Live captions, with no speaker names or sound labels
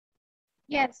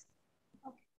Yes.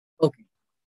 Okay.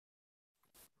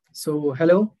 So,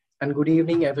 hello and good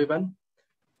evening, everyone.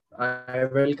 I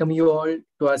welcome you all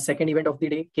to our second event of the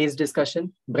day, case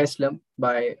discussion, breast lump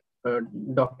by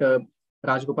Dr.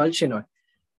 Rajgopal Shenoy.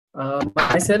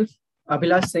 Myself,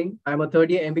 Abhilash Singh, I'm a third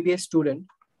year MBBS student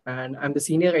and I'm the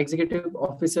Senior Executive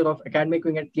Officer of Academic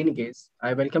Wing at Clinicase.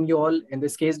 I welcome you all in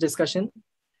this case discussion.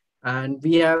 And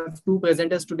we have two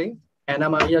presenters today, Anna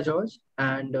Maria George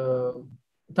and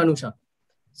Tanusha.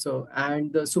 So,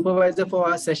 and the supervisor for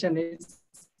our session is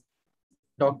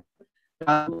Dr.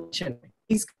 Rajgopal Shenoy.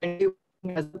 He's currently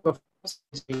working as a professor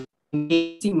in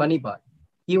KC Manipal.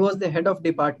 He was the head of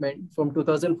department from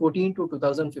 2014 to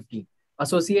 2015,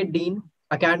 associate dean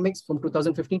academics from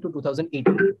 2015 to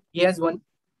 2018. He has won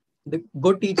the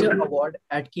Good Teacher Award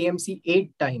at KMC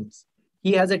 8 times.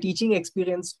 He has a teaching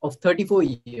experience of 34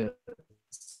 years.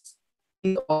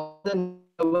 He is also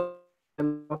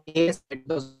the AS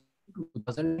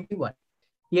 2021.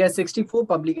 He has 64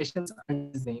 publications under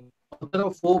his name, author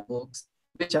of 4 books,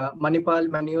 which are Manipal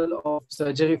Manual of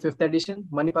Surgery 5th edition,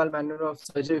 Manipal Manual of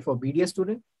Surgery for BDS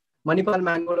student, Manipal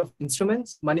Manual of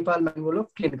Instruments, Manipal Manual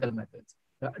of Clinical Methods.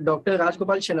 Dr.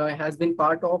 Rajgopal Shenoy has been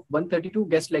part of 132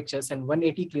 guest lectures and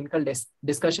 180 clinical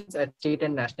discussions at state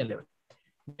and national level.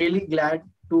 Really glad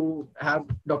to have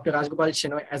Dr. Rajgopal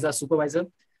Shenoy as our supervisor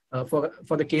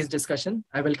for the case discussion.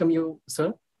 I welcome you,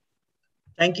 sir.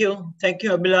 Thank you. Thank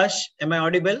you, Abhilash. Am I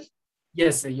audible?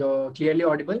 Yes, you're clearly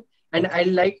audible. And I'd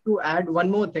like to add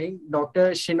one more thing.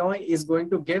 Dr. Shenoy is going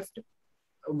to gift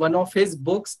one of his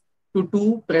books to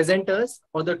 2 presenters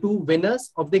or the 2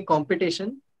 winners of the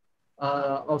competition,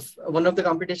 of one of the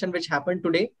competition which happened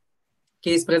today,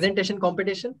 case presentation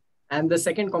competition. And the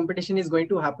second competition is going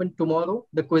to happen tomorrow,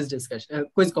 the quiz discussion,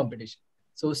 quiz competition.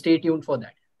 So stay tuned for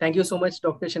that. Thank you so much,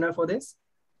 Dr. Shenoy, for this.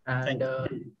 And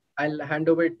I'll hand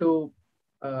over to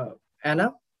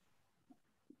Anna.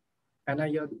 Anna,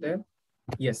 you're there?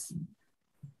 Yes.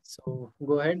 So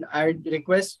go ahead. I'd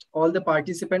request all the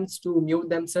participants to mute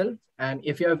themselves. And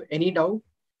if you have any doubt,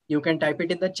 you can type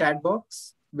it in the chat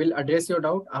box. We'll address your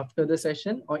doubt after the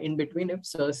session or in between if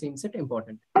sir seems it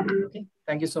important. Okay.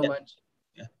 Thank you so much.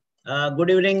 Good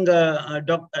evening,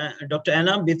 Dr.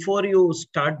 Anna. Before you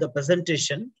start the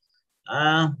presentation,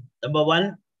 number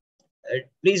one,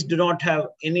 please do not have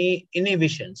any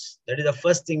inhibitions. That is the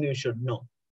first thing you should know.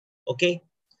 Okay.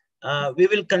 We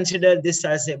will consider this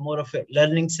as a more of a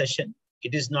learning session.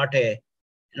 It is not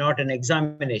an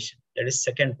examination. That is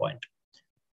second point.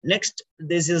 Next,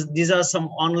 these are some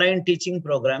online teaching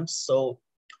programs. So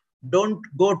don't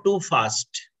go too fast.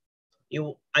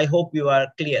 I hope you are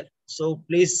clear. So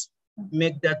please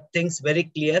make the things very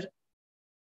clear.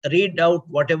 Read out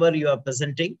whatever you are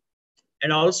presenting.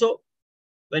 And also,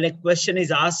 when a question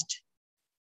is asked,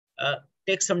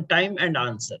 take some time and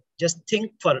answer. Just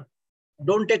think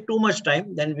don't take too much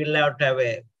time, then we'll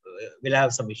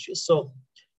have some issues. So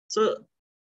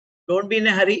don't be in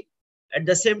a hurry. At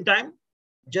the same time,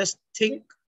 just think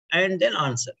and then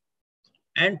answer.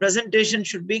 And presentation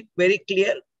should be very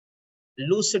clear,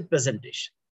 lucid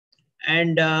presentation.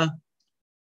 And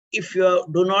if you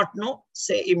do not know,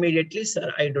 say immediately,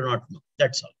 sir, I do not know.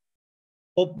 That's all.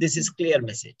 Hope this is clear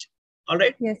message. All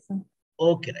right? Yes, sir.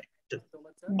 Okay, right.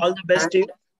 All the best to you.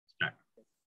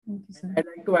 Thank you, sir. I'd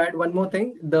like to add one more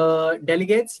thing. The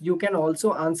delegates, you can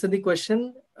also answer the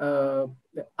question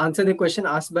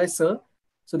asked by sir.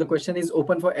 So the question is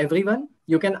open for everyone.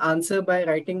 You can answer by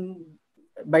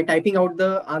typing out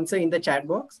the answer in the chat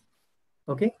box.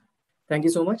 Okay. Thank you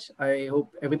so much. I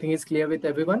hope everything is clear with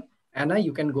everyone. Anna,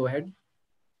 you can go ahead.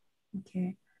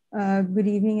 Okay. Good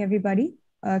evening, everybody.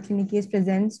 Clinicase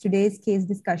presents today's case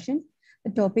discussion. The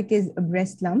topic is a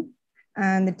breast lump.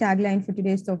 And the tagline for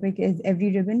today's topic is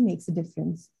every ribbon makes a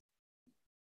difference.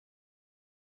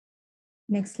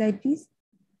 Next slide, please.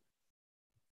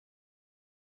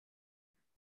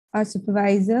 Our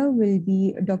supervisor will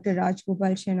be Dr.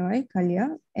 Rajgopal Shenoy,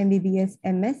 Kalya, MBBS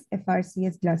MS,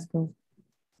 FRCS, Glasgow.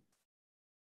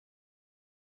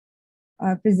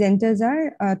 Our presenters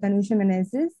are Tanusha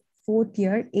Menezes, 4th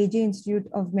year, AJ Institute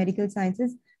of Medical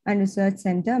Sciences and Research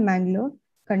Center, Mangalore,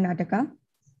 Karnataka.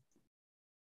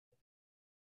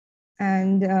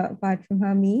 And apart from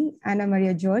her, me, Anna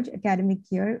Maria George, academic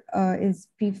year is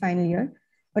pre-final year,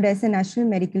 Odessa National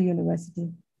Medical University.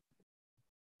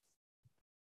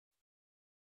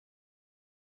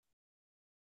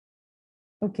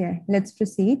 Okay, let's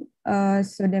proceed.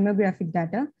 So demographic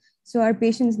data. So our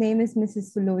patient's name is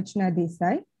Mrs. Sulochana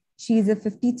Desai. She is a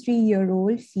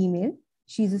 53-year-old female.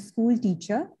 She's a school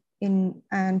teacher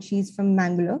and she's from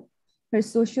Mangalore. Her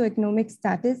socioeconomic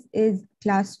status is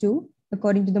class 2,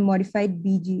 according to the modified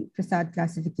BG Prasad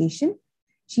classification.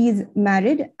 She is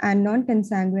married and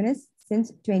non-consanguineous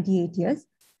since 28 years.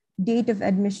 Date of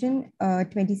admission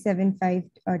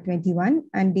 27/5/21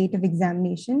 and date of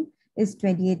examination is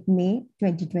 28 May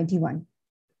 2021.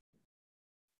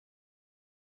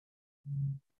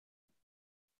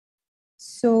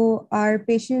 So our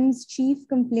patient's chief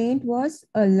complaint was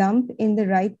a lump in the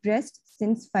right breast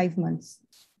since 5 months.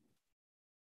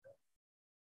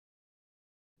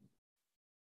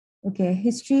 Okay,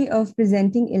 history of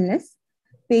presenting illness.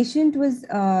 Patient was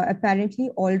apparently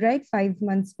all right 5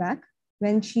 months back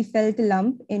when she felt a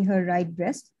lump in her right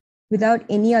breast without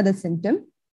any other symptom.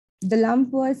 The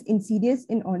lump was insidious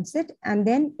in onset and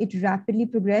then it rapidly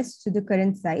progressed to the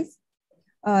current size.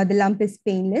 The lump is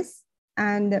painless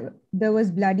and there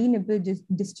was bloody nipple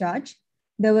discharge.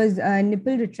 There was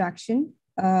nipple retraction.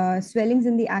 Swellings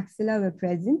in the axilla were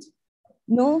present.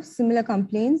 No similar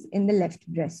complaints in the left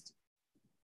breast.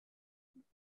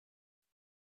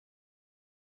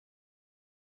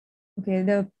 Okay,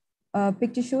 the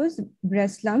picture shows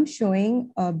breast lump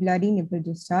showing bloody nipple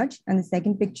discharge. And the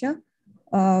second picture,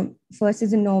 first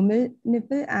is a normal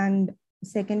nipple and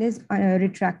second is a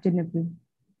retracted nipple.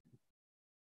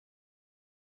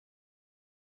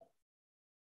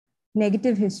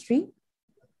 Negative history.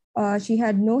 She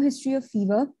had no history of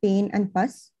fever, pain, and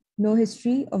pus, no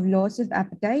history of loss of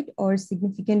appetite or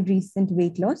significant recent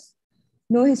weight loss,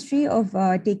 no history of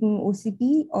taking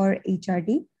OCP or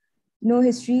HRT, no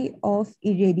history of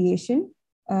irradiation,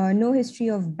 no history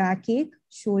of backache,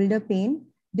 shoulder pain,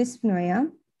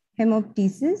 dyspnea,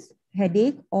 hemoptysis,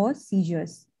 headache, or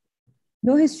seizures,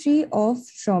 no history of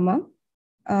trauma,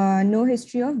 no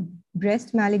history of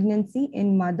breast malignancy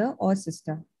in mother or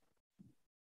sister.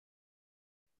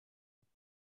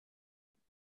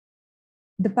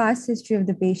 The past history of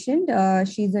the patient,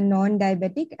 she's a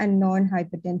non-diabetic and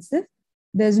non-hypertensive.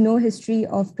 There's no history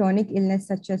of chronic illness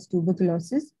such as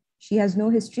tuberculosis. She has no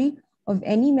history of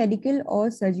any medical or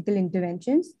surgical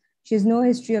interventions. She has no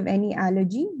history of any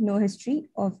allergy, no history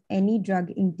of any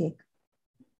drug intake.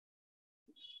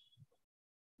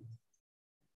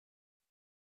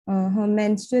 Her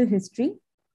menstrual history.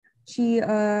 She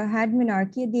had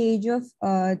menarche at the age of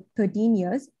 13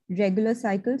 years, regular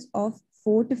cycles of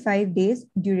 4 to 5 days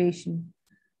duration.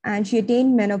 And she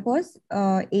attained menopause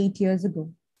 8 years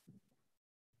ago.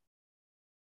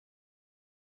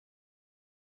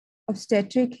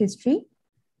 Obstetric history.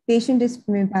 Patient is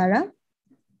primipara.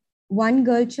 1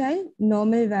 girl child,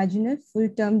 normal vaginal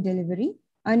full-term delivery,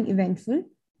 uneventful.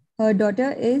 Her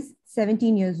daughter is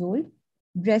 17 years old,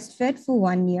 breastfed for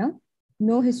 1 year,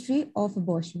 no history of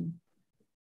abortion.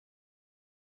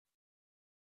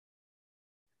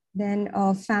 Then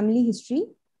family history,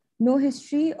 no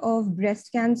history of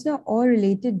breast cancer or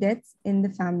related deaths in the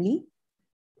family.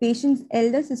 Patient's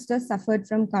elder sister suffered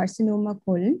from carcinoma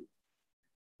colon.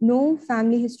 No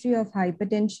family history of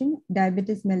hypertension,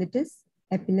 diabetes mellitus,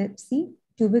 epilepsy,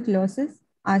 tuberculosis,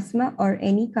 asthma, or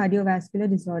any cardiovascular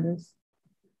disorders.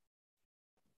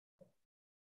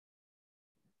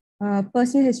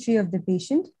 Personal history of the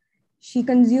patient. She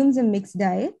consumes a mixed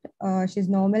diet. She has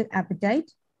normal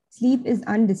appetite. Sleep is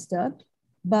undisturbed.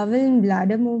 Bowel and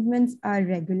bladder movements are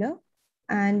regular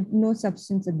and no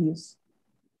substance abuse.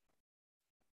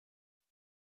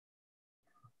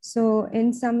 So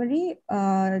in summary,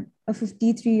 a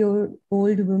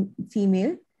 53-year-old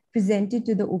female presented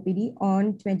to the OPD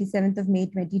on 27th of May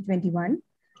 2021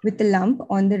 with a lump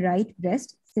on the right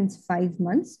breast since 5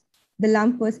 months. The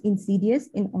lump was insidious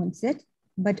in onset,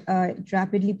 but it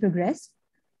rapidly progressed.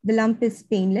 The lump is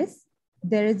painless.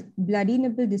 There is bloody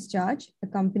nipple discharge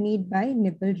accompanied by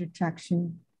nipple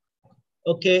retraction.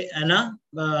 Okay, Anna,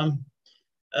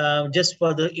 just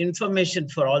for the information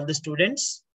for all the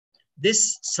students,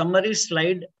 this summary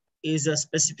slide is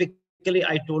specifically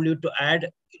I told you to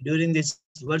add during this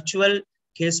virtual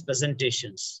case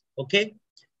presentations, okay?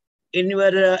 In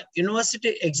your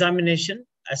university examination,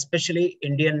 especially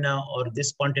Indian or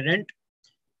this continent,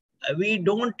 we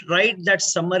don't write that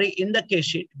summary in the case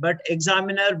sheet, but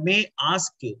examiner may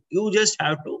ask you. You just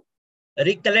have to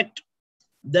recollect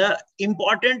the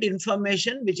important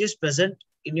information which is present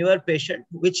in your patient,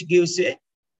 which gives a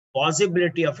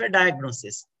possibility of a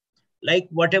diagnosis. Like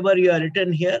whatever you have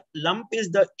written here, lump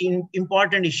is the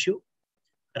important issue.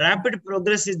 Rapid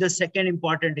progress is the second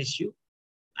important issue.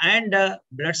 And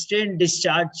bloodstained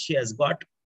discharge she has got.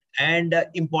 And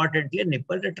importantly,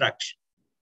 nipple retraction,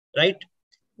 right?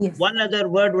 Yes. One other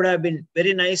word would have been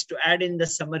very nice to add in the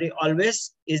summary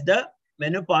always is the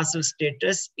menopausal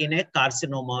status in a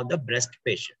carcinoma of the breast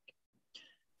patient.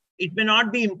 It may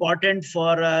not be important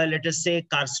for, let us say,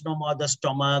 carcinoma of the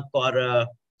stomach or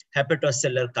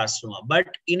hepatocellular carcinoma,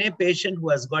 but in a patient who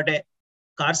has got a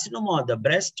carcinoma of the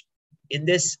breast. In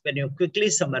this, when you quickly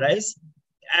summarize,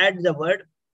 add the word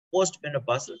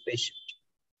postmenopausal patient.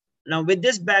 Now, with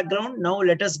this background, now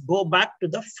let us go back to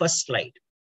the first slide.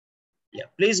 Yeah,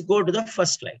 please go to the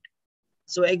first slide.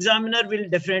 So examiner will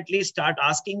definitely start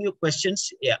asking you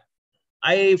questions. Yeah,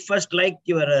 I first like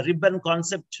your ribbon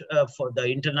concept for the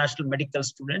international medical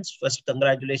students. First,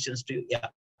 congratulations to you. Yeah,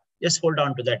 just hold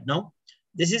on to that now.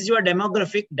 This is your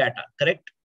demographic data, correct?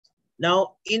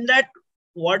 Now, in that,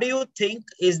 what do you think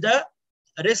is the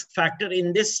risk factor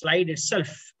in this slide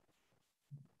itself?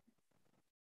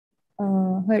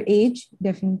 Her age,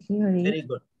 definitely her age. Very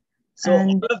good.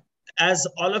 So as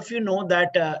all of you know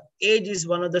that age is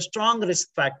one of the strong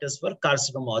risk factors for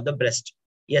carcinoma of the breast.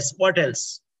 Yes, what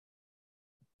else?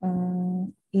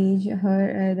 Age,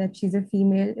 her, that she's a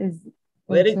female is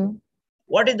very also. Good.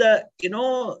 What is the,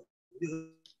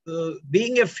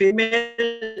 being a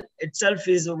female itself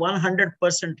is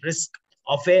 100% risk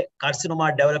of a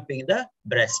carcinoma developing in the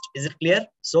breast. Is it clear?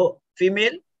 So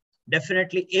female,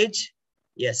 definitely age.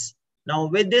 Yes. Now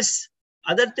with this,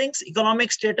 other things,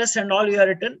 economic status and all you have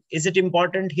written, is it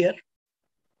important here?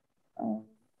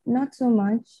 Not so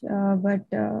much, but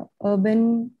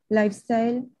urban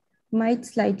lifestyle might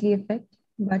slightly affect,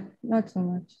 but not so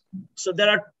much. So there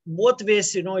are both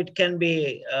ways, it can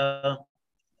be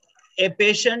a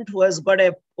patient who has got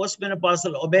a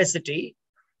postmenopausal obesity.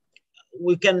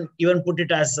 We can even put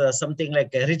it as something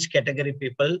like a rich category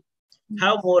people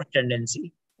have more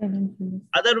tendency.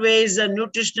 Other ways,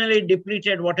 nutritionally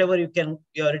depleted, whatever you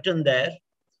are written there.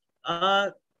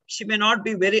 She may not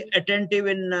be very attentive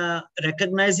in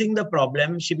recognizing the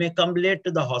problem. She may come late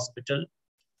to the hospital.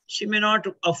 She may not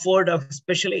afford,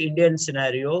 especially Indian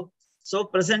scenario. So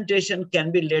presentation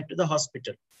can be late to the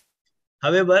hospital.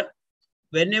 However,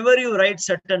 whenever you write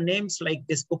certain names like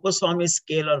this Kuppaswamy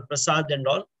scale or Prasad and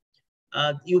all,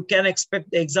 you can expect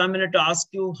the examiner to ask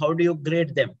you, how do you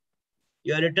grade them?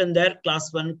 You are written there,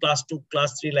 class 1, class 2,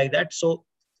 class 3, like that. So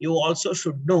you also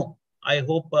should know. I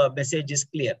hope message is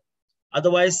clear.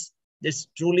 Otherwise, this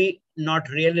truly not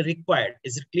really required.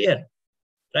 Is it clear?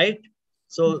 Right?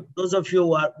 So those of you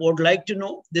who would like to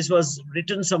know, this was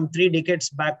written some 3 decades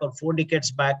back or 4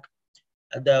 decades back,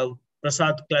 the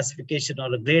Prasad classification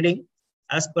or grading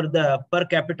as per the per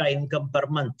capita income per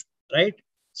month, right?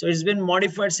 So it's been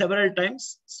modified several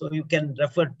times. So you can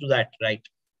refer to that, right?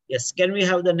 Yes, can we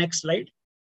have the next slide?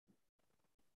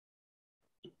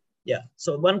 Yeah,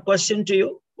 so one question to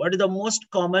you. What is the most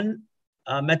common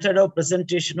method of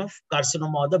presentation of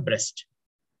carcinoma of the breast?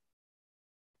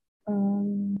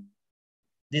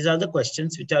 These are the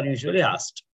questions which are usually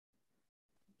asked.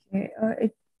 Okay,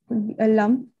 it could be a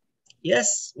lump.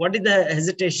 Yes, what is the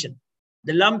hesitation?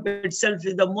 The lump itself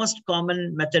is the most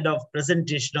common method of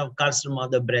presentation of carcinoma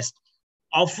of the breast.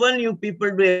 Often you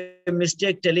people do a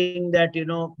mistake telling that,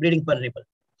 bleeding per nipple.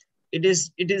 It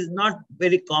is not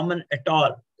very common at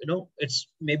all. It's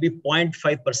maybe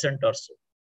 0.5% or so.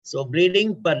 So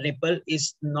bleeding per nipple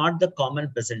is not the common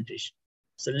presentation.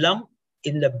 So lump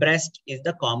in the breast is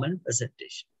the common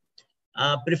presentation.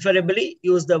 Preferably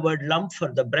use the word lump for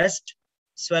the breast,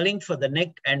 swelling for the neck,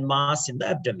 and mass in the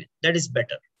abdomen. That is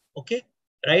better. Okay,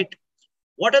 right?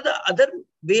 What are the other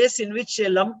ways in which a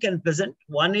lump can present?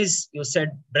 One is, you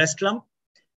said, breast lump.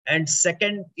 And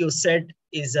second, you said,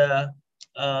 is a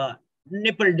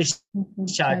nipple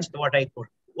discharge, what I put.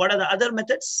 What are the other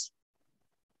methods?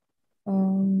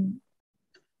 I'm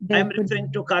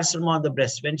referring to carcinoma of the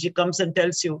breast. When she comes and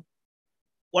tells you,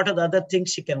 what are the other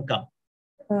things she can come?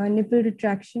 Nipple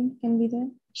retraction can be there.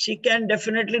 She can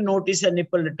definitely notice a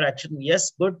nipple retraction.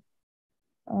 Yes, good.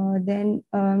 Then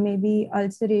maybe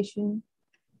ulceration.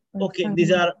 Okay,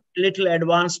 these are little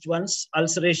advanced ones.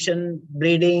 Ulceration,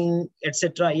 bleeding,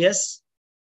 etc. Yes.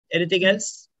 Anything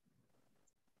else?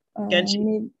 Can she?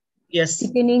 Maybe yes.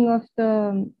 Thickening of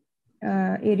the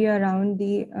area around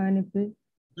the nipple.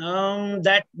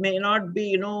 That may not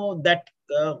be,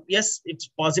 yes, it's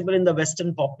possible in the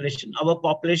Western population. Our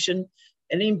population,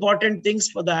 any important things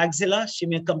for the axilla, she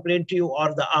may complain to you,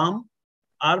 or the arm?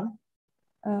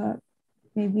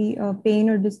 Maybe pain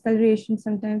or discoloration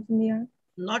sometimes in the arm.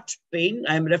 Not pain,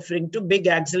 I'm referring to big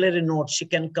axillary nodes. She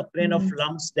can complain of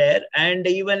lumps there, and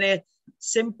even a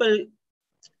simple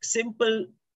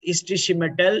history she may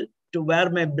tell, to wear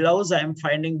my blouse, I'm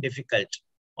finding difficult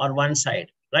on one side,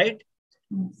 right?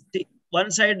 See, one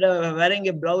side wearing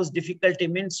a blouse difficulty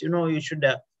means, you should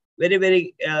very,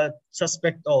 very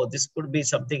suspect, oh, this could be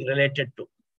something related to.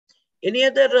 Any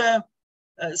other,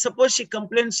 suppose she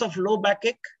complains of low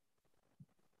backache?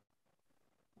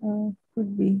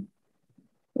 Could be.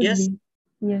 Yes.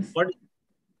 Yes. What?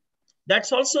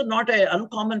 That's also not an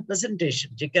uncommon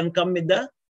presentation. You can come with the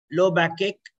low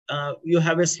backache. You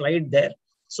have a slide there.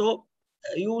 So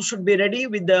you should be ready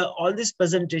with all this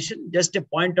presentation. Just a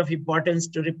point of importance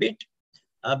to repeat.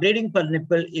 Bleeding per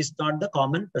nipple is not the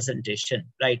common presentation.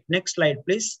 Right. Next slide,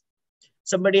 please.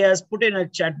 Somebody has put in a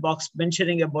chat box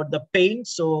mentioning about the pain.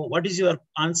 So what is your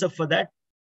answer for that?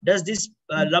 Does these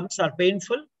lumps are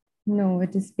painful? No,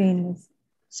 it is painless.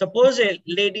 Suppose a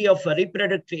lady of a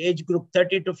reproductive age group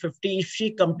 30 to 50, if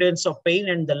she complains of pain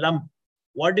and the lump,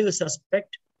 what do you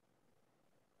suspect?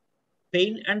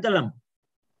 Pain and the lump.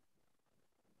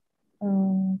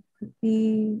 Could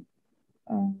be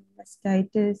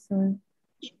mastitis or...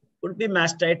 Could be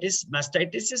mastitis.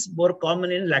 Mastitis is more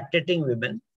common in lactating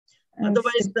women.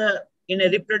 Otherwise, in a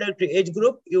reproductive age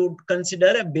group, you would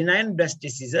consider a benign breast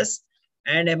diseases.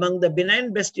 And among the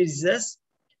benign breast diseases,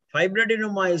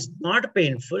 fibroadenoma is not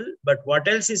painful, but what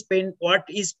else is pain? What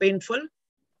is painful?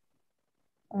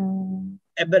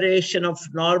 Aberration of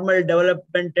normal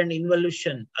development and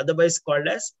involution, otherwise called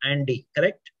as ANDI,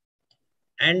 correct?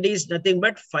 ANDI is nothing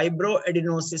but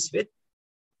fibroadenosis with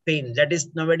pain. That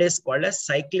is nowadays called as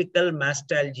cyclical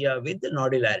mastalgia with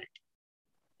nodularity.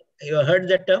 You have heard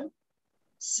that term?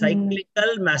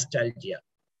 Cyclical mastalgia,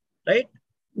 right?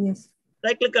 Yes.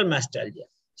 Cyclical mastalgia.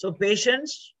 So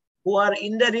patients who are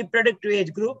in the reproductive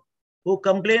age group who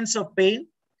complains of pain,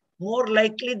 more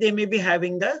likely they may be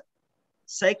having the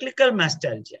cyclical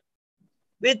mastalgia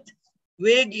with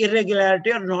vague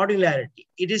irregularity or nodularity.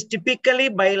 It is typically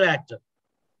bilateral.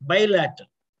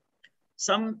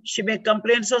 She may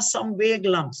complain of some vague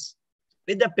lumps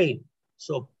with the pain.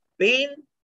 So pain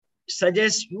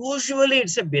suggests usually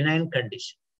it's a benign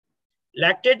condition.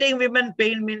 Lactating women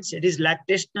pain means it is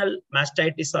lactational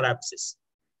mastitis or abscess.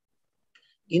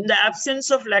 In the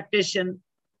absence of lactation,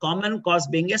 common cause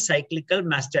being a cyclical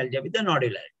mastalgia with the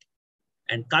nodularity.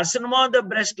 And carcinoma of the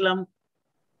breast lump,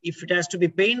 if it has to be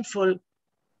painful,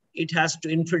 it has to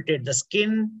infiltrate the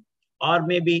skin or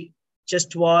maybe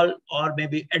chest wall or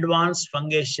maybe advanced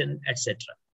fungation, etc.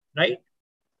 Right?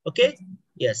 Okay?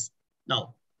 Yes.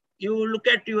 Now, you look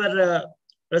at your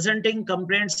presenting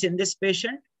complaints in this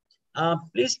patient.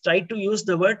 Please try to use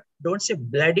the word, don't say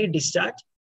bloody discharge,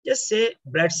 just say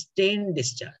blood stain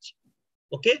discharge.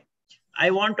 Okay?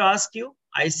 I want to ask you,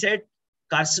 I said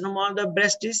carcinoma of the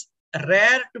breast is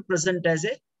rare to present as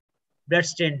a blood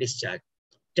stain discharge.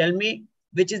 Tell me,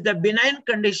 which is the benign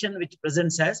condition which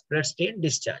presents as blood stain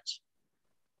discharge?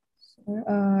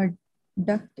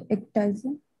 Duct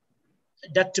ectasia.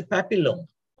 Duct papilloma.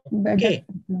 Okay.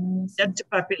 Duct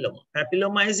papilloma.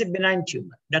 Papilloma is a benign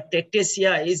tumor. Duct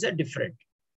ectasia is a different.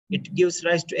 It gives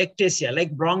rise to ectasia,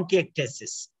 like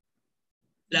bronchiectasis.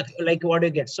 Like what you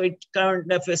get. So it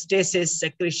kind of a stasis,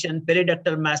 secretion,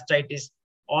 periductal mastitis,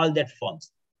 all that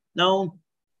forms. Now,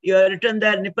 you have written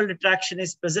there, nipple retraction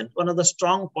is present, one of the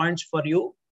strong points for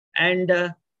you,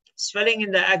 and swelling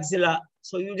in the axilla.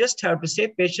 So you just have to say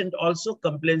patient also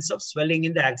complains of swelling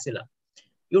in the axilla.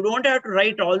 You don't have to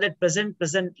write all that present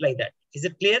like that. Is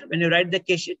it clear? When you write the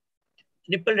case sheet,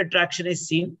 nipple retraction is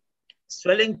seen.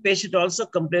 Swelling, patient also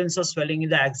complains of swelling in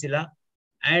the axilla.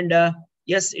 And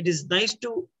yes, it is nice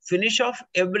to finish off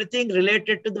everything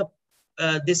related to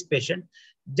the this patient.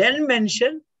 Then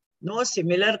mention no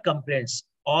similar complaints,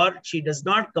 or she does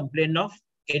not complain of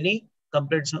any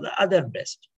complaints on the other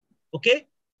breast. Okay?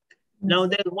 Now,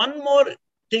 there's one more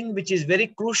thing which is very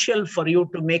crucial for you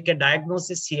to make a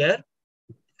diagnosis here.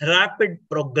 Rapid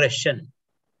progression,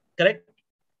 correct?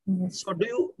 Yes. So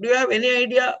do you have any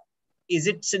idea? Is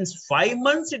it since 5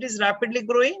 months it is rapidly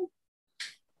growing?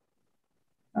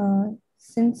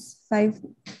 Since 5,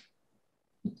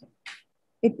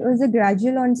 it was a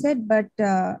gradual onset, but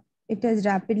it has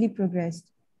rapidly progressed.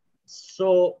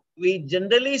 So we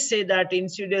generally say that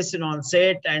insidious in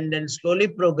onset and then slowly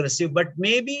progressive, but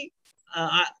maybe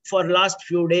for last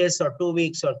few days or 2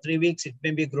 weeks or 3 weeks, it may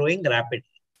be growing rapidly.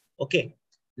 Okay.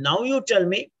 Now you tell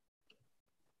me,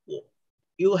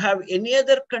 you have any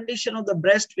other condition of the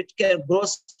breast which can grow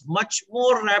much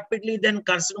more rapidly than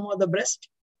carcinoma of the breast?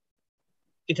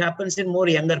 It happens in more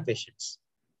younger patients.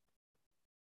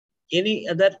 Any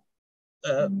other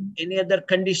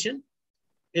condition?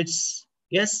 It's,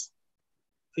 yes,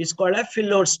 it's called a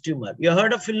Phyllodes tumor. You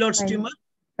heard of Phyllodes tumor?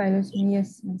 Yes.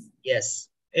 Yes.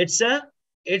 It's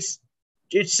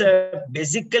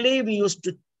basically we used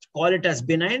to call it as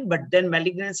benign, but then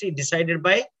malignancy decided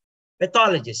by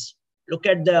pathologists. Look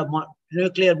at the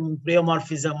nuclear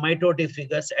pleomorphism, mitotic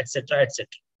figures, etc., etc.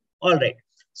 All right.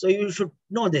 So you should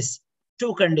know this,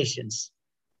 2 conditions.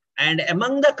 And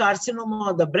among the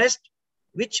carcinoma of the breast,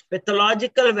 which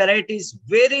pathological variety is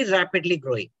very rapidly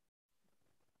growing?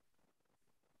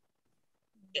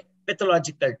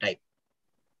 pathological type.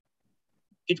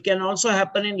 It can also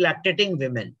happen in lactating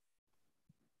women.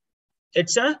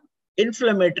 It's a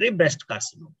inflammatory breast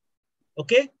carcinoma.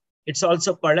 Okay. It's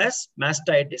also called as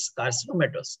mastitis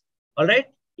carcinomatosis. All right.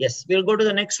 Yes. We'll go to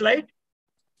the next slide.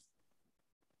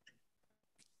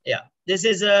 Yeah. This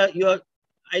is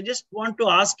I just want to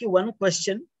ask you one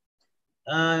question.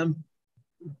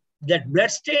 That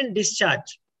blood-stained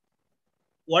discharge,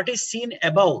 what is seen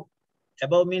above?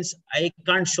 Above means I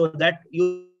can't show that.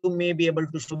 You may be able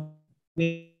to show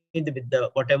me with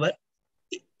the whatever.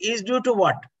 Is due to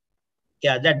what?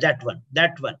 Yeah, that one.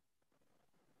 That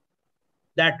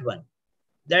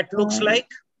looks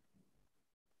like.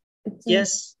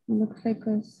 Yes. Looks like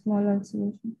a small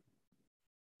ulceration.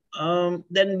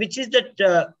 Then which is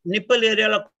that nipple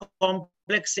areolar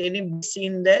complex? Any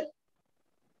seen there?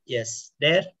 Yes,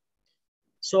 there.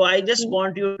 So I just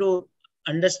want you to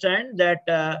understand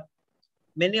that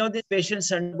many of these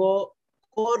patients undergo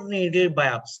core needle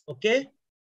biopsy. Okay,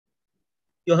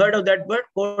 you heard of that word,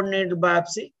 core needle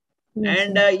biopsy, yes,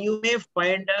 and you may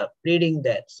find a bleeding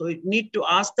there. So you need to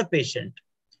ask the patient: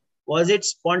 was it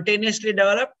spontaneously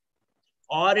developed,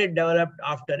 or it developed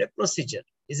after a procedure?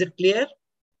 Is it clear?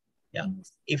 Yeah.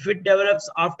 Yes. If it develops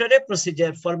after a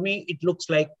procedure, for me it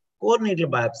looks like core needle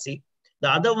biopsy. The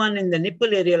other one in the nipple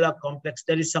areolar complex,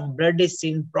 there is some blood is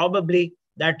seen. Probably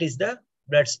that is the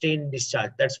blood stain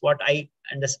discharge. That's what I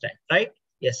understand, right?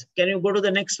 Yes. Can you go to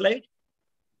the next slide?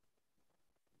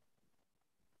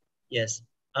 Yes.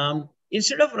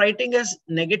 Instead of writing as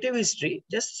negative history,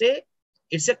 just say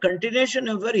it's a continuation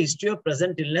of a history of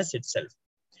present illness itself.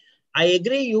 I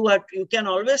agree. You can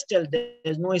always tell there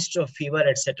is no history of fever,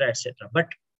 etc., etc. But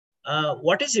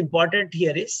what is important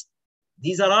here is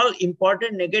these are all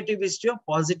important negative history of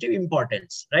positive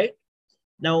importance, right?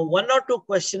 Now, one or two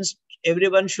questions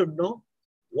everyone should know.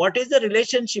 What is the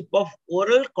relationship of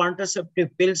oral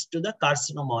contraceptive pills to the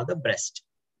carcinoma of the breast?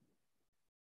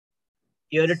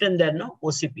 You have written there, no?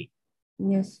 OCP.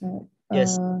 Yes, sir.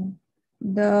 Yes.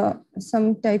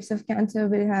 Some types of cancer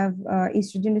will have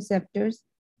estrogen receptors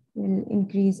will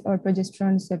increase, or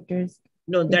progesterone receptors.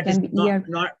 No, that is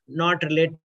not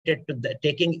related to the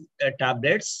taking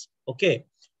tablets. Okay.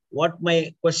 What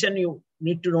my question you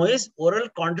need to know is oral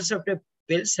contraceptive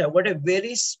pills have got a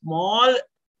very small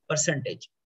percentage,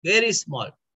 very small.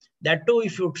 That too,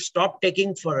 if you stop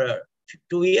taking for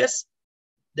 2 years,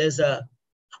 there's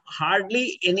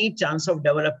hardly any chance of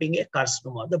developing a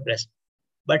carcinoma of the breast.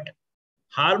 But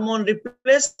hormone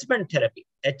replacement therapy,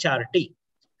 HRT,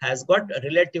 has got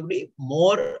relatively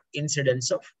more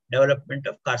incidence of development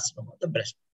of carcinoma of the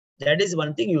breast. That is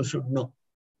one thing you should know.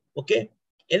 Okay.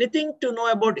 Anything to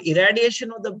know about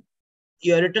irradiation of the,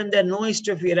 you have written there, no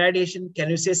history of irradiation. Can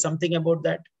you say something about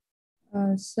that?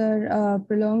 Sir,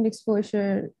 prolonged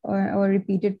exposure or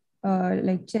repeated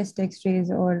like chest x-rays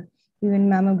or even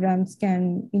mammograms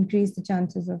can increase the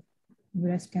chances of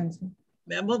breast cancer.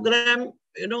 Mammogram,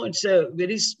 it's a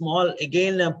very small,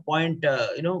 again, a point,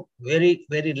 very,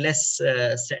 very less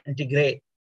centigrade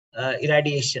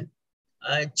irradiation.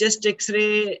 Chest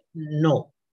x-ray,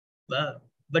 no.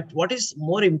 But what is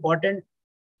more important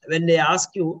when they ask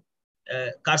you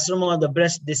carcinoma of the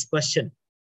breast, this question,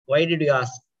 why did you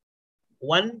ask?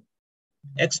 One,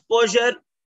 exposure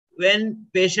when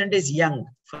patient is young,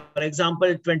 for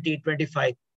example, 20,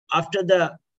 25, after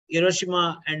the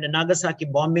Hiroshima and Nagasaki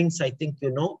bombings, I think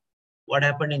you know what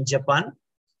happened in Japan.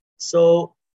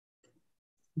 So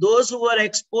those who are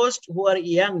exposed, who are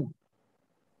young,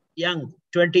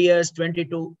 20 years,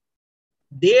 22,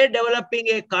 they developing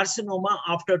a carcinoma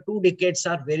after 2 decades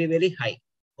are very, very high.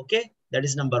 Okay, that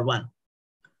is number one.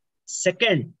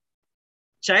 Second,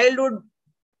 childhood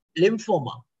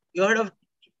lymphoma. You heard of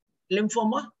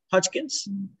lymphoma, Hodgkin's?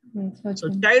 Yes, Hodgkin's. So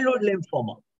childhood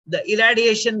lymphoma, the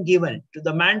irradiation given to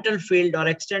the mantle field or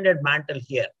extended mantle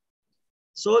here.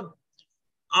 So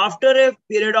after a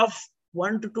period of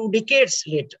 1 to 2 decades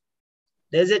later,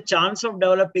 there's a chance of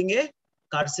developing a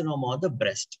carcinoma of the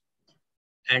breast.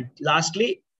 And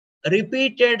lastly,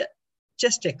 repeated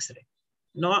chest x-ray.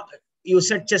 No, you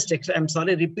said chest x-ray, I'm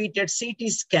sorry, repeated CT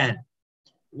scan.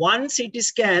 One CT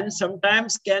scan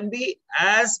sometimes can be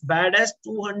as bad as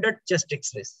 200 chest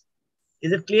x-rays.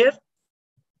 Is it clear?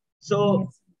 So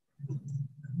yes,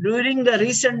 during the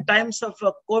recent times of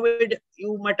COVID,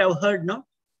 you might have heard, no?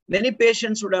 Many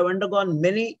patients would have undergone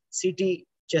many CT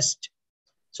chest.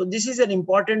 So this is an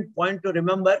important point to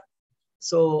remember.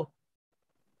 So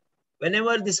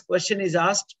whenever this question is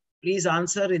asked, please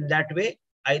answer in that way.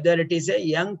 Either it is a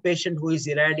young patient who is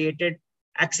irradiated,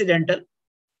 accidental,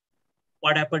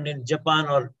 what happened in Japan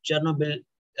or Chernobyl,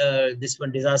 this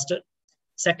one disaster.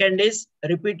 Second is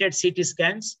repeated CT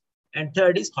scans. and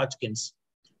third is Hodgkin's.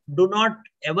 Do not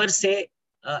ever say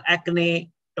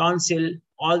acne, tonsil,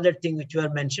 all that thing which were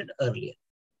mentioned earlier.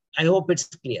 I hope it's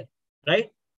clear,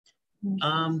 right?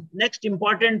 Next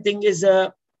important thing is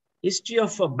a history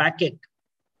of a backache.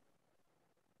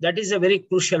 That is a very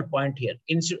crucial point here.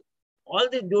 All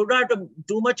the do not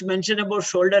too much mention about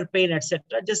shoulder pain, etc.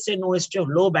 Just say no history of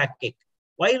low backache.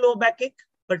 Why low backache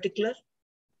particular?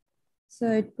 So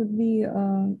it could be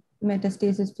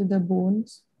metastasis to the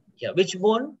bones. Yeah, which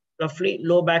bone? Roughly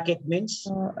low backache means?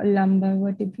 Lumbar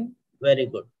vertebrae. Very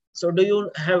good. So do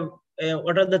you have,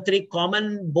 what are the three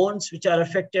common bones which are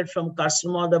affected from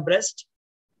carcinoma of the breast?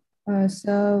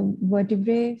 So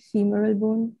vertebrae, femoral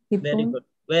bone, hip Very bone. good.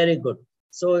 Very good.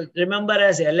 So remember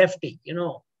as LFT, you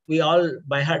know, we all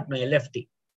by heart know LFT.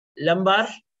 Lumbar,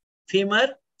 femur,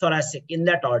 thoracic, in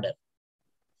that order.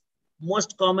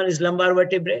 Most common is lumbar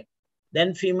vertebrae,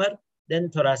 then femur, then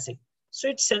thoracic. So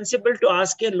it's sensible to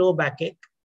ask a low backache.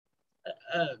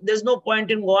 There's no point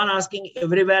in go on asking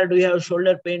everywhere, do you have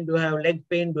shoulder pain, do you have leg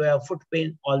pain, do you have foot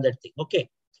pain, all that thing. Okay,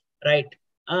 right.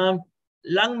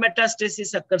 Lung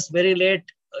metastasis occurs very late.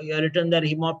 You have written there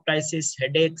hemoptysis,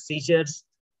 headache, seizures,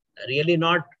 really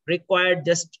not required.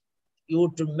 Just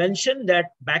you to mention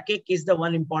that backache is the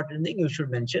one important thing you should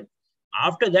mention.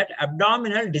 After that,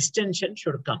 abdominal distension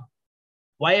should come.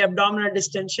 Why abdominal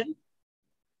distension?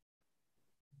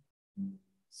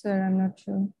 Sir, I'm not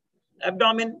sure.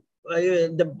 Abdomen,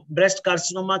 the breast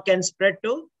carcinoma can spread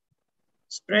to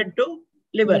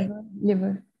liver.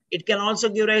 Liver. It can also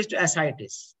give rise to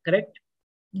ascites, correct?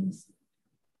 Yes.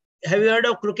 Have you heard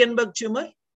of Krukenberg tumor?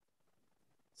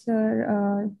 Sir,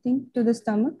 I think to the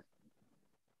stomach.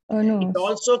 No. It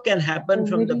also can happen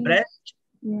from the breast.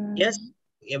 Yeah. Yes,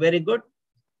 yeah, very good.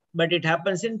 But it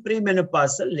happens in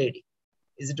premenopausal lady.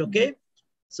 Is it okay?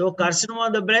 So carcinoma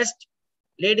of the breast,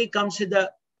 lady comes with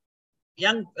the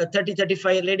young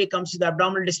 30-35 lady comes with the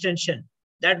abdominal distension.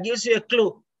 That gives you a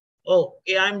clue. Oh,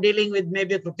 yeah, I'm dealing with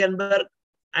maybe Krukenberg.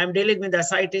 I'm dealing with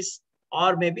ascites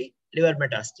or maybe liver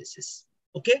metastasis.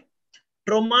 Okay.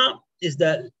 Trauma is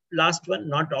the last one,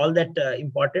 not all that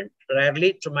important.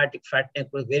 Rarely traumatic fat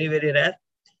necrosis, very, very rare.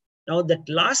 Now that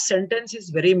last sentence is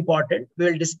very important. We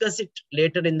will discuss it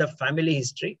later in the family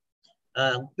history.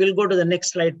 We'll go to the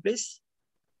next slide, please.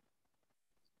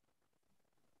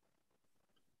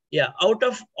 Yeah, out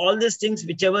of all these things,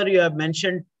 whichever you have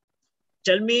mentioned,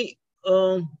 tell me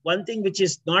one thing which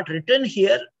is not written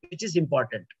here, which is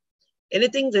important.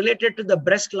 Anything related to the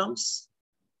breast lumps?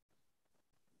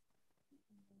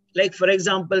 Like, for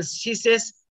example, she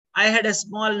says, I had a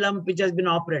small lump which has been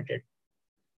operated.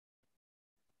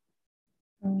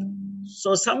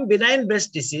 So some benign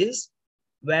breast disease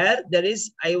where there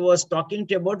is, I was talking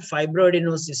to you about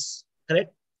fibroadenosis,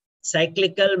 correct?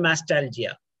 Cyclical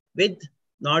mastalgia with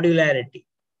nodularity.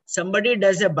 Somebody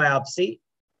does a biopsy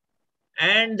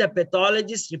and the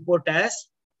pathologist report as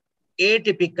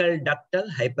atypical ductal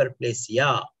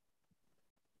hyperplasia.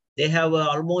 They have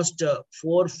almost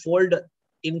four-fold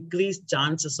increased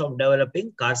chances of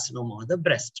developing carcinoma of the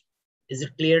breast. Is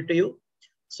it clear to you?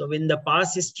 So in the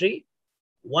past history,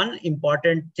 one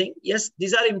important thing, yes,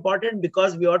 these are important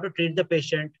because we ought to treat the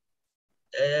patient,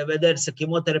 whether it's a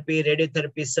chemotherapy,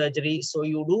 radiotherapy, surgery. So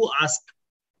you do ask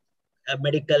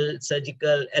medical,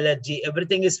 surgical, allergy,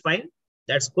 everything is fine.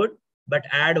 That's good. But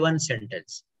add one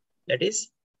sentence. That is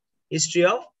history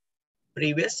of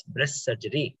previous breast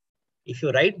surgery. If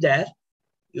you write there,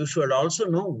 you should also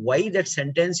know why that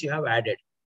sentence you have added.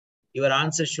 Your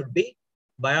answer should be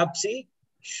biopsy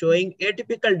showing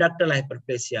atypical ductal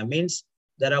hyperplasia means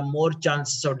there are more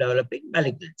chances of developing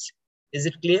malignancy. Is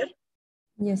it clear?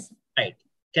 Yes. Right.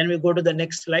 Can we go to the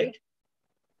next slide?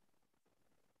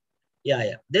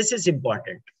 Yeah. This is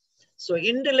important. So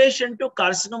in relation to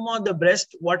carcinoma of the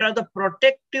breast, what are the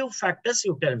protective factors?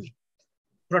 You tell me.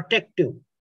 Protective.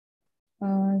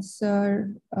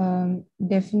 Sir,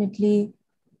 definitely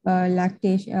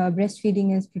lactation,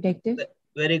 breastfeeding is protective.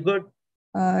 Very good.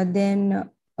 Then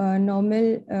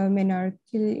normal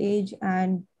menarcheal age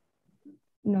and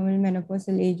normal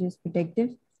menopausal age is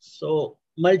protective. So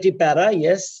multipara,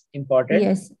 yes, important.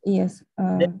 Yes.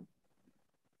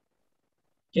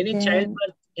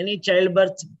 Any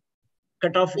childbirth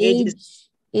cutoff age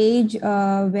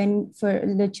when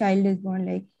for the child is born,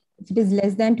 like if it is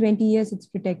less than 20 years, it's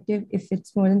protective. If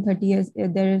it's more than 30 years,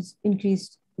 there is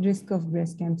increased risk of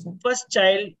breast cancer. First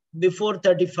child before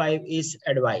 35 is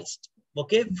advised.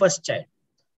 Okay, first child.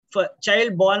 For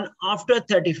child born after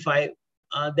 35,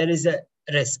 there is a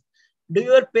risk. Do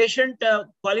your patient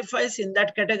qualifies in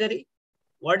that category?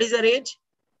 What is her age?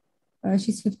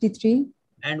 She's 53.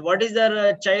 And what is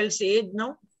the child's age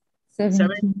now?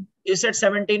 17. You said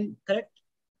 17, correct?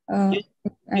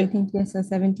 I think yes, sir,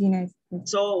 17. I said.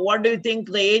 So what do you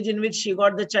think the age in which she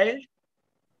got the child?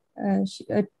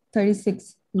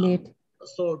 36, late.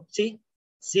 So see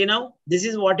now, this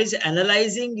is what is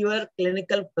analyzing your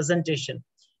clinical presentation.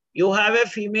 You have a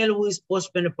female who is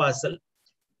postmenopausal,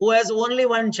 who has only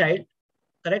one child,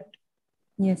 correct?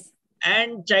 Yes.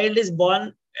 And child is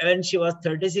born when she was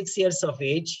 36 years of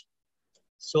age.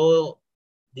 So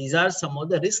these are some of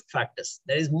the risk factors.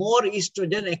 There is more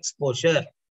estrogen exposure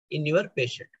in your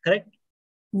patient, correct?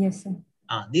 Yes, sir.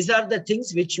 These are the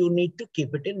things which you need to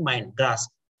keep it in mind,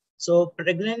 grasp. So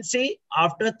pregnancy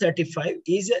after 35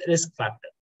 is a risk factor.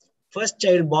 First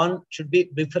child born should be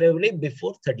preferably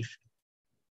before 35.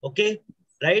 Okay,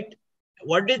 right?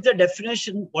 What is the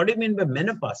definition? What do you mean by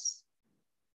menopause?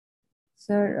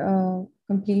 Sir,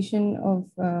 completion of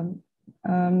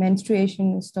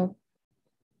menstruation stop.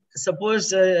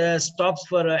 Suppose stops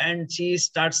for and she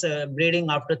starts bleeding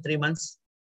after 3 months,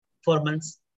 4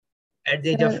 months at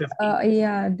the age of 50.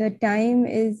 Yeah, the time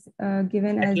is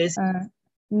given at as least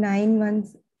 9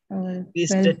 months or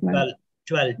 12 months.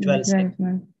 12 12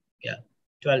 months. Yeah,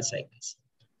 12 cycles.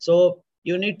 So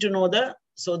you need to know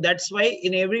so that's why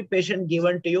in every patient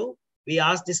given to you, we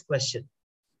ask this question: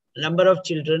 number of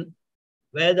children,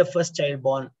 where the first child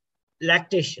born,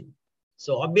 lactation.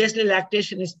 So obviously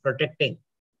lactation is protecting,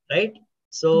 right?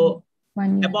 So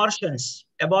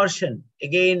abortion,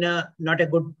 again, not a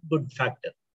good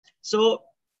factor. So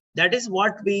that is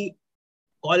what we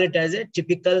call it as a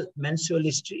typical menstrual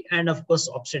history, and of course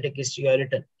obstetric history are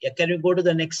written. Yeah, can we go to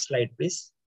the next slide,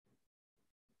 please?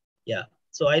 Yeah,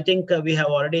 so I think we have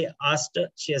already asked,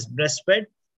 she has breastfed,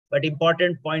 but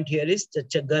important point here is the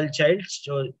girl child.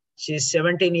 So she's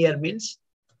 17 year means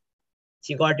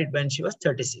she got it when she was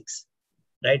 36,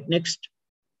 right? Next.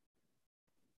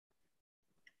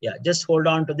 Yeah, just hold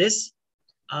on to this.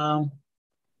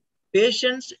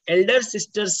 Patient's elder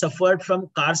sister suffered from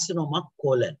carcinoma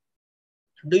colon.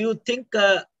 Do you think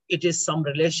it is some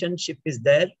relationship is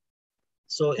there?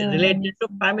 So related to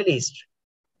family history.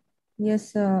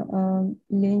 Yes,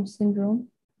 Lynch syndrome.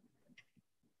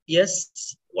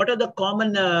 Yes. What are the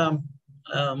common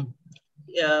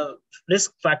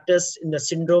risk factors in the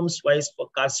syndromes wise for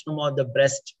carcinoma of the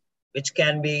breast, which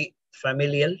can be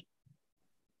familial?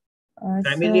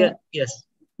 Familial, yes.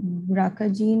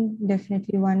 BRCA gene,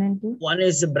 definitely 1 and 2. One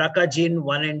is the BRCA gene,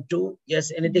 1 and 2.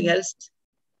 Yes, anything else?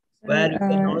 Where you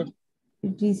can know?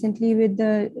 Recently with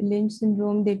the Lynch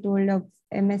syndrome, they told of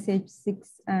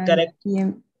MSH6 and correct.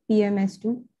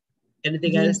 PMS2.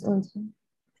 Anything else? Also.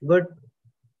 Good.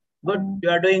 Good. You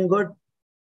are doing good.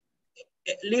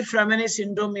 Lee-Fraumeni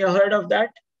syndrome, you heard of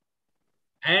that?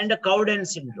 And Cowden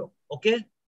syndrome. Okay.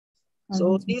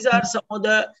 So these are some of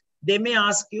they may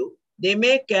ask you, they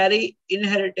may carry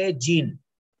inherited gene,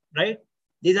 right?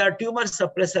 These are tumor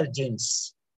suppressor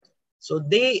genes. So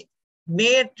they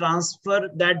may transfer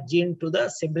that gene to the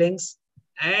siblings,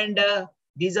 and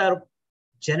these are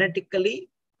genetically,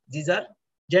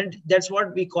 that's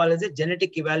what we call as a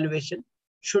genetic evaluation,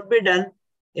 should be done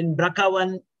in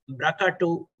BRCA1,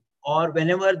 BRCA2, or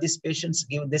whenever these patients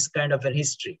give this kind of a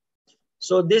history.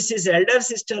 So this is elder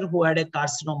sister who had a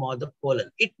carcinoma of the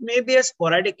colon. It may be a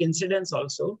sporadic incidence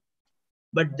also,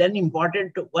 but then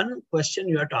one question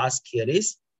you have to ask here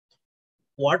is,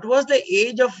 what was the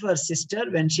age of her sister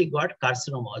when she got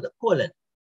carcinoma of the colon?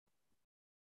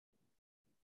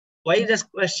 Why this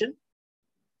question?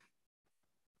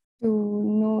 To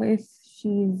know if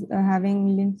she's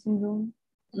having Lynch syndrome.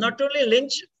 Not only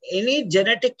Lynch, any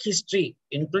genetic history,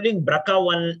 including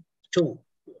BRCA1, 2,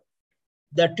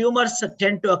 the tumors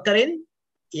tend to occur in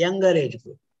younger age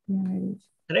group.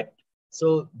 Correct?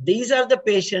 So these are the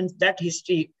patients, that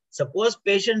history. Suppose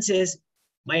patient says,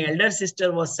 my elder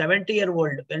sister was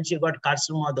 70-year-old when she got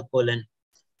carcinoma of the colon.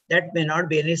 That may not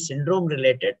be any syndrome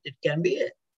related. It can be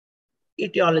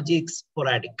etiology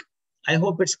sporadic. I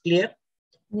hope it's clear.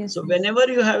 Yes. So whenever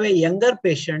you have a younger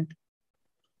patient,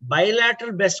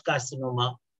 bilateral breast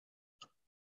carcinoma,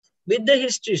 with the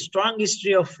history, strong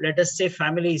history of, let us say,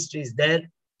 family history is there,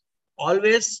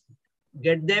 always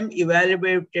get them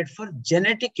evaluated for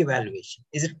genetic evaluation.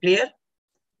 Is it clear?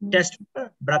 Test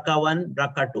for BRCA1,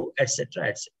 BRCA2, etc.,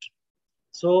 etc.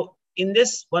 So in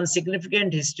this, one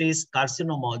significant history is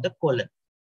carcinoma of the colon.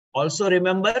 Also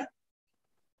remember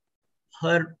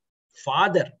her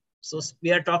father. So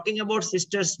we are talking about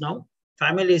sisters now,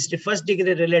 family history, first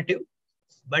degree relative,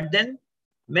 but then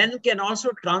men can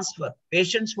also transfer.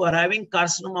 Patients who are having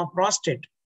carcinoma prostate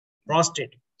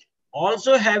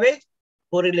also have a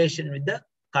correlation with the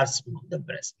carcinoma of the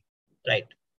breast, right?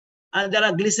 And there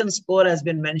are Gleason score has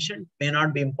been mentioned, may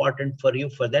not be important for you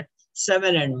for that.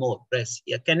 7 and more. Press.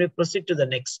 Yeah. Can we proceed to the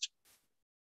next?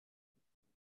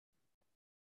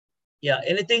 Yeah.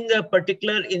 Anything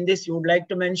particular in this you would like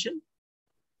to mention?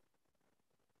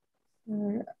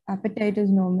 Appetite is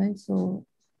normal, so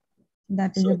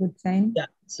that is a good sign. Yeah.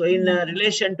 So in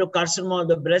relation to carcinoma of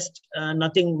the breast,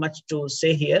 nothing much to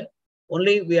say here.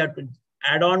 Only we have to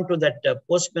add on to that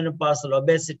postmenopausal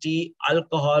obesity,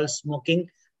 alcohol, smoking.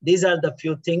 These are the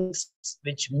few things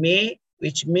which may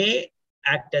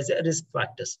act as a risk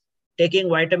factors. Taking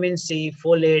vitamin C,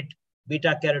 folate,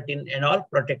 beta carotene, and all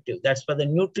protective. That's where the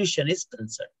nutrition is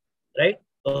concerned, right?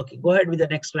 Okay, go ahead with the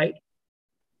next slide.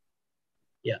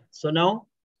 Yeah. So now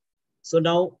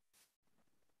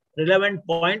relevant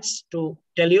points to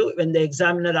tell you when the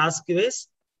examiner asks you is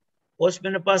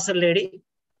postmenopausal lady,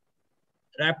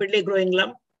 rapidly growing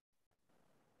lump,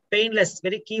 painless,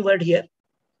 very key word here,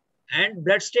 and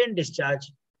bloodstained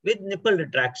discharge with nipple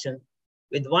retraction,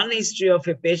 with one history of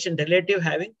a patient relative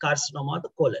having carcinoma of the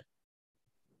colon.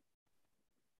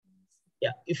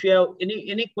 Yeah, if you have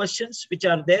any questions which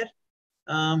are there,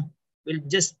 we'll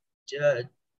just,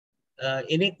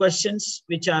 any questions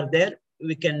which are there,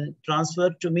 we can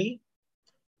transfer to me.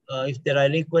 If there are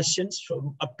any questions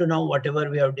from up to now, whatever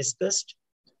we have discussed.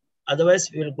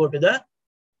 Otherwise, we will go to the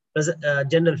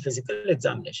general physical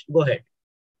examination. Go ahead.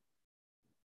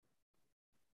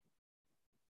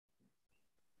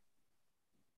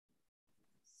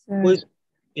 Sir,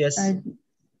 yes.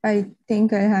 I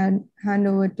think I hand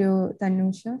over to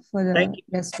Tanusha for the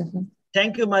rest of it.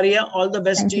 Thank you, Maria. All the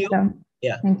best to you. Sir.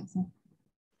 Yeah. Thank you, sir.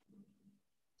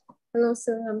 Hello,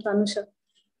 sir. I'm Tanusha.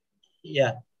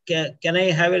 Yeah. Can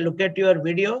I have a look at your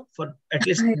video for at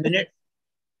least a minute?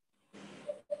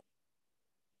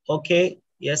 Okay.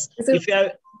 Yes. If you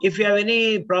have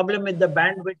any problem with the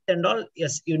bandwidth and all,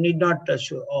 yes, you need not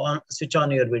switch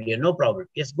on your video. No problem.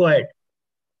 Yes, go ahead.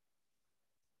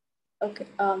 Okay.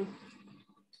 A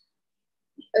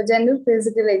general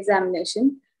physical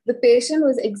examination. The patient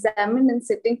was examined in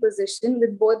sitting position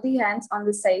with both the hands on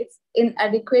the sides in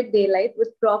adequate daylight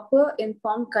with proper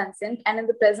informed consent and in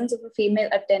the presence of a female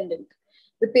attendant.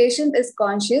 The patient is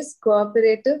conscious,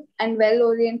 cooperative, and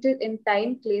well-oriented in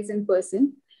time, place, and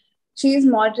person. She is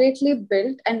moderately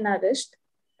built and nourished.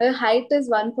 Her height is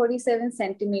 147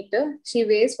 centimeter. She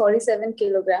weighs 47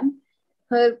 kilogram.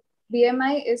 Her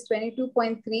BMI is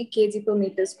 22.3 kg per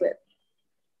meter square.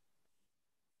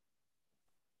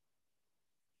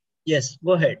 Yes,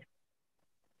 go ahead.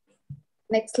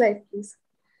 Next slide, please.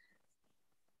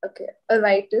 Okay, a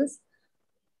vitals.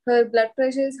 Her blood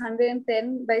pressure is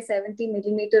 110 by 70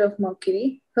 millimeter of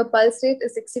mercury. Her pulse rate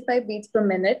is 65 beats per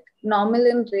minute, normal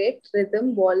in rate,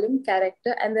 rhythm, volume,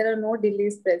 character, and there are no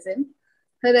delays present.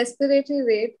 Her respiratory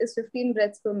rate is 15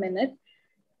 breaths per minute.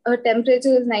 Her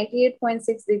temperature is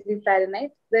 98.6 degrees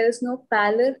Fahrenheit. There is no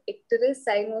pallor, icterus,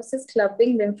 cyanosis,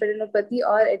 clubbing, lymphadenopathy,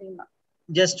 or edema.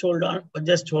 Just hold on.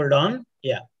 Just hold on.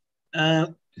 Yeah.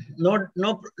 You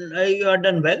are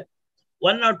done well.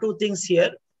 One or two things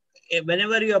here.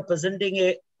 Whenever you are presenting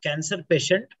a cancer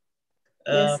patient,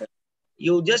 yes,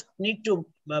 you just need to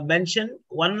mention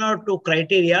one or two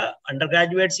criteria.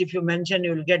 Undergraduates, if you mention,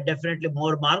 you will get definitely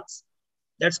more marks.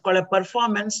 That's called a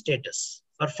performance status.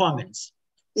 Performance.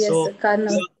 Yes, so,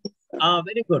 Karnofsky.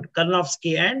 Very good.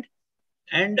 Karnofsky and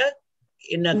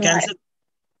in a cancer,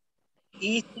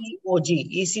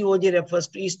 ECOG. ECOG refers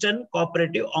to Eastern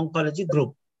Cooperative Oncology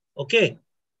Group. Okay.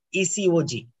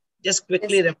 ECOG. Just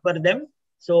quickly refer them.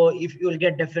 So if you will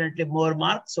get definitely more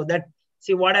marks. So that,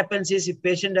 see what happens is if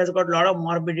patient has got a lot of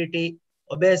morbidity,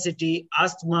 obesity,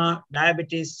 asthma,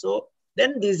 diabetes. So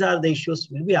then these are the issues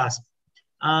will be asked.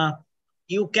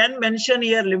 You can mention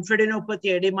here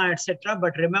lymphadenopathy, edema, etc.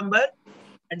 But remember,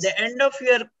 at the end of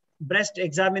your breast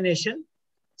examination,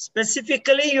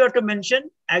 specifically you have to mention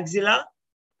axilla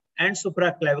and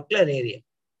supraclavicular area.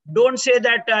 Don't say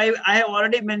that I have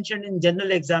already mentioned in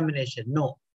general examination.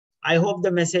 No. I hope the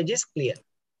message is clear.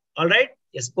 All right?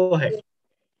 Yes, go ahead.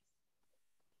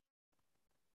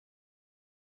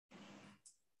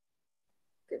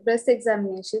 Breast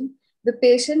examination. The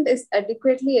patient is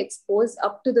adequately exposed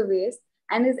up to the waist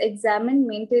and is examined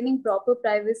maintaining proper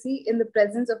privacy in the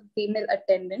presence of a female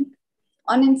attendant.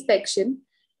 On inspection,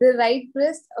 the right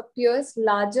breast appears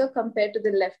larger compared to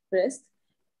the left breast.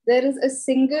 There is a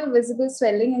single visible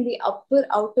swelling in the upper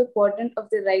outer quadrant of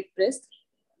the right breast.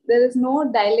 There is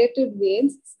no dilated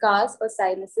veins, scars, or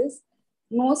sinuses,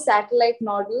 no satellite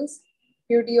nodules,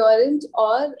 beauty orange,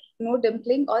 or no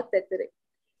dimpling or tethering.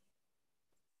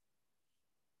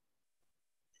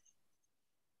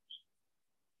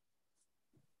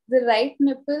 The right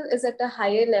nipple is at a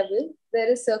higher level.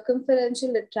 There is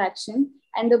circumferential retraction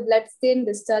and a blood-stained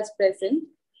discharge present.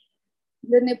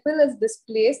 The nipple is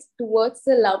displaced towards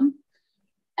the lump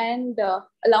and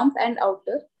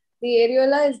outer. The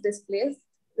areola is displaced.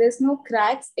 There's no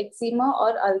cracks, eczema,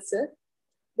 or ulcer.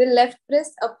 The left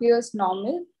breast appears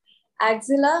normal.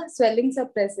 Axilla swellings are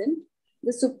present.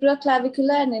 The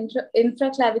supraclavicular and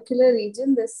infraclavicular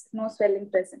region, there's no swelling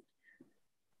present.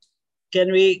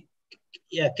 Can we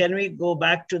go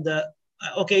back to the,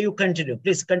 okay, you continue.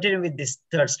 Please continue with this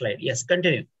third slide. Yes,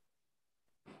 continue.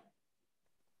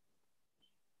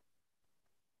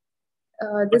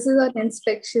 This is an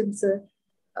inspection, sir.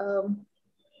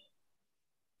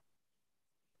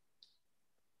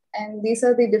 And these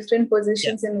are the different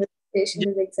positions in which the patient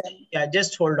is examined. Yeah,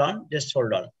 just hold on.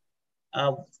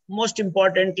 Most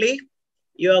importantly,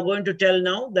 you are going to tell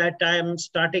now that I am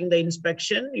starting the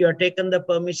inspection. You have taken the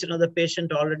permission of the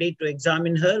patient already to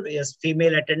examine her. Yes,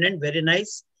 female attendant, very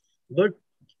nice, good.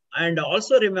 And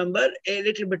also remember a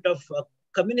little bit of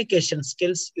communication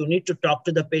skills. You need to talk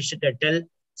to the patient and tell,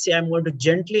 say, I'm going to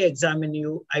gently examine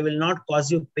you. I will not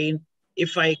cause you pain.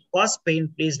 If I cause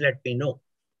pain, please let me know.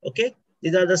 Okay.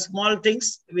 These are the small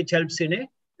things which helps in a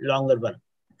longer one.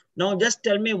 Now just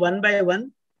tell me one by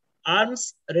one,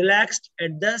 arms relaxed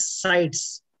at the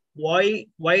sides. Why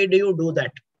do you do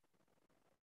that?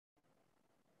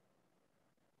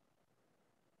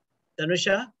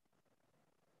 Tanusha?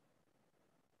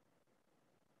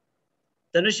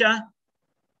 Tanusha?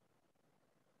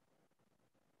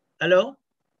 Hello?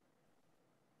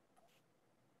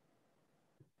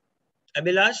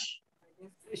 Abhilash?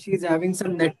 She's having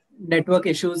some network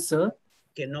issues, sir.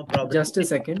 Okay, no problem. Just a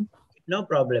second. No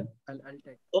problem. I'll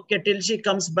take. Okay, till she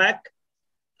comes back.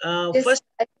 Yes, first,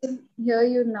 I can hear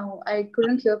you now. I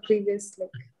couldn't hear previously.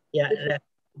 Yeah.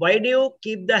 Why do you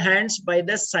keep the hands by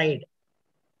the side?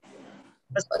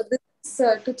 This is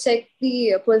to check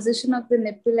the position of the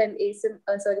nipple and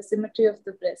symmetry of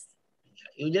the breast.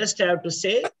 You just have to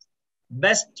say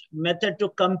best method to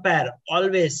compare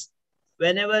always.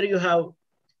 Whenever you have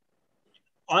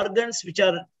organs which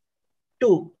are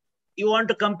two, you want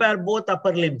to compare both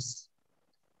upper limbs,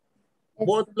 yes,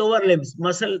 both lower limbs,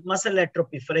 muscle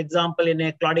atrophy, for example, in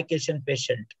a claudication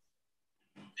patient.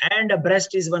 And a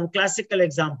breast is one classical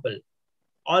example.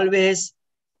 Always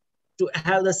to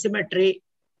have the symmetry,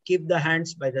 keep the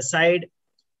hands by the side.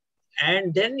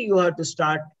 And then you have to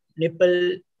start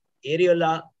nipple,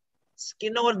 areola,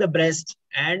 skin over the breast,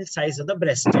 and size of the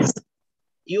breast.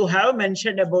 You have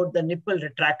mentioned about the nipple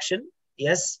retraction.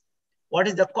 Yes. What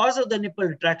is the cause of the nipple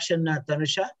retraction,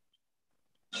 Tanusha?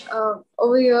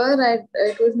 Over here,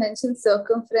 it was mentioned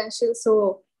circumferential.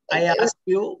 So I asked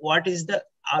you, what is the,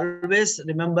 always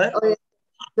remember. Oh, yeah.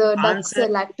 The ducts,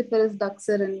 lactiferous ducts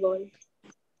are involved.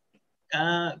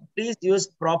 Please use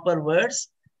proper words.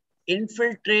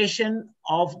 Infiltration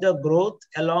of the growth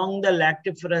along the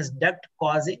lactiferous duct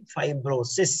causing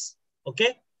fibrosis.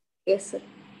 Okay? Yes, sir.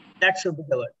 That should be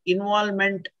the word.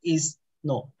 Involvement is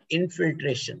no.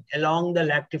 Infiltration along the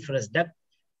lactiferous duct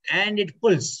and it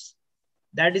pulls.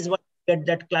 That is why you get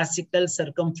that classical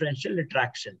circumferential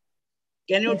retraction.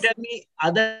 Can you tell me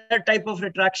other type of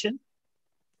retraction?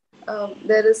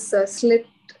 There is a slit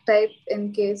type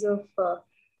in case of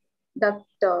duct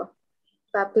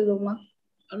papilloma.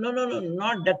 No,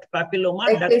 not duct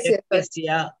papilloma, duct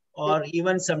ectasia, or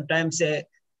even sometimes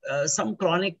some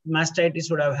chronic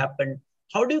mastitis would have happened.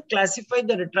 How do you classify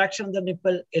the retraction of the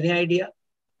nipple? Any idea?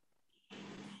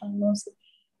 No, sir.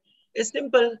 It's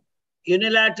simple.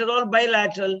 Unilateral or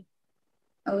bilateral.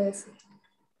 Oh, yes.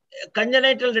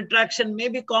 Congenital retraction may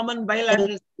be common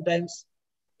bilateral sometimes.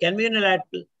 Can be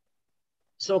unilateral.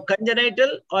 So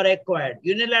congenital or acquired,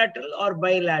 unilateral or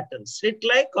bilateral,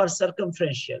 slit-like or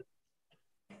circumferential.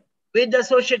 With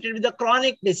associated with the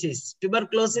chronic disease,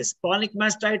 tuberculosis, chronic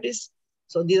mastitis.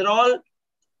 So these are all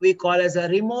we call as a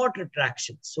remote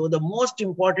retraction. So the most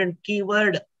important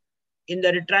keyword in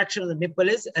the retraction of the nipple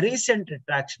is recent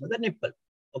retraction of the nipple.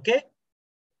 Okay?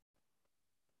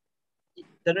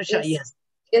 Tanusha, yes.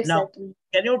 Yes, now, certainly.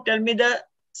 Can you tell me the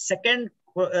second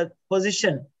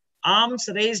position? Arms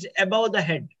raised above the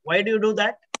head. Why do you do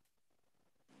that?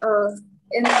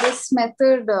 In this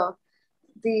method,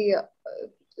 the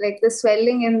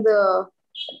swelling in the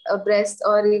breast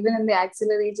or even in the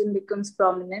axillary region becomes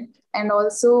prominent, and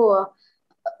also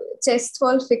chest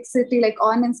wall fixity. Like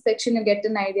on inspection, you get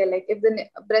an idea. Like if the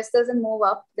breast doesn't move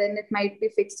up, then it might be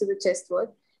fixed to the chest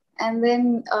wall, and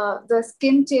then the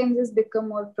skin changes become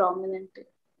more prominent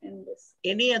in this.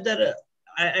 Any other?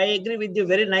 I agree with you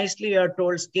very nicely. You are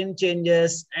told skin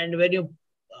changes, and when you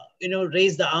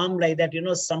raise the arm like that,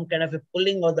 some kind of a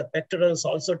pulling of the pectorals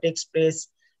also takes place.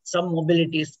 Some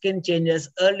mobility, skin changes,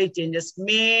 early changes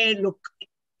may look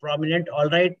prominent. All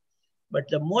right. But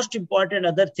the most important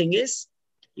other thing is,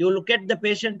 you look at the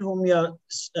patient whom you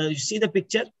see the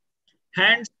picture,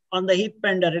 hands on the hip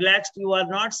and relaxed. You are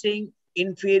not seeing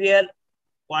inferior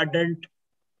quadrant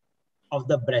of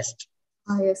the breast.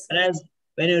 Yes. Whereas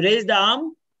when you raise the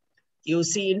arm, you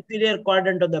see inferior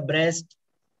quadrant of the breast,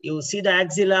 you see the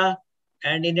axilla,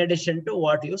 and in addition to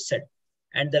what you said.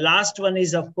 And the last one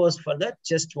is, of course, for the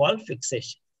chest wall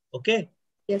fixation. Okay?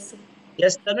 Yes, sir.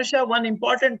 Yes, Tanusha, one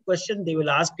important question they will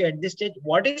ask you at this stage.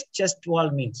 What is chest wall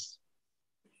means?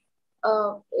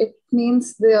 It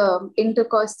means the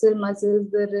intercostal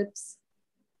muscles, the ribs.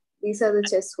 These are the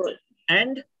chest wall.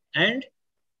 And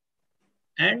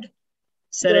The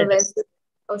serratus. vessel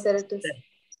or serratus.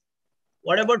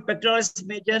 What about pectoralis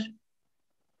major?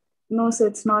 No, sir,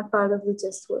 it's not part of the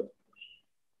chest wall.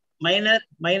 Minor?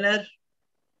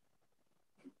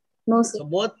 No, sir. So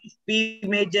both P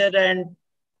major and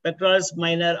pectoralis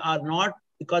minor are not,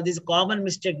 because this is a common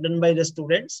mistake done by the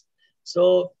students.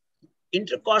 So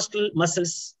intercostal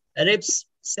muscles, ribs,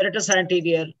 serratus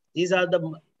anterior, these are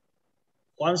the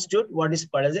constitute what is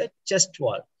called as a chest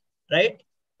wall, right?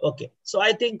 Okay. So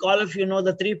I think all of you know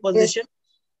the three positions. Yes.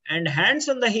 And hands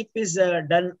on the hip is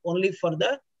done only for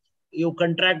the, you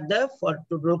contract to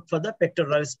look for the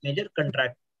pectoralis major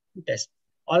contract test.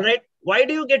 All right. Why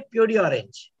do you get purity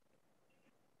orange?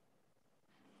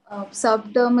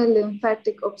 Subdermal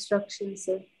lymphatic obstruction,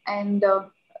 sir. And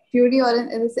purity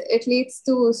orange, it leads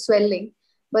to swelling.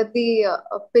 But the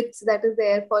pits, that is the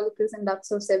air follicles and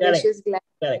ducts of sebaceous gland.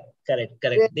 Correct.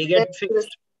 They get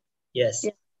fixed. Yes.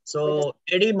 Yeah. So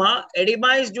edema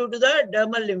is due to the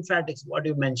dermal lymphatics, what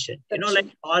you mentioned. You know,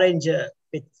 like orange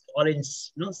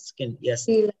skin. Yes.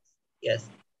 Yes.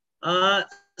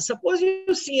 Suppose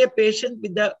you see a patient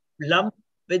with a lump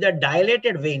with a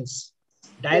dilated veins.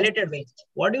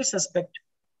 What do you suspect?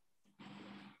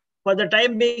 For the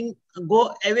time being,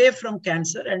 go away from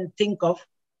cancer and think of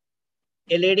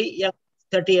a lady, young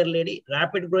 30-year lady,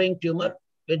 rapid growing tumor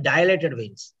with dilated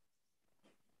veins.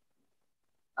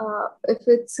 If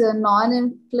it's a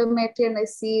non-inflammatory and I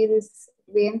see these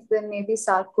veins, then maybe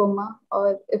sarcoma.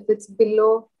 Or if it's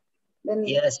below, then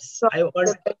yes,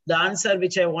 the answer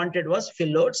which I wanted was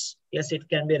phyllodes. Yes, it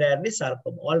can be rarely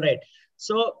sarcoma. All right.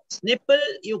 So nipple,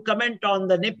 you comment on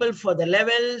the nipple for the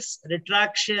levels,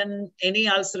 retraction, any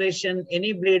ulceration,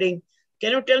 any bleeding.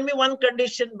 Can you tell me one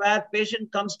condition where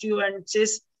patient comes to you and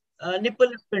says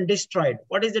nipple has been destroyed?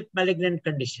 What is that malignant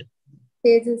condition?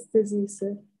 Paget's disease,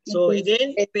 sir. So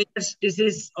again, Paget's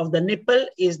disease of the nipple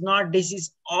is not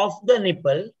disease of the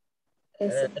nipple.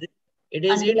 Yes, it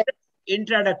is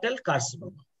intraductal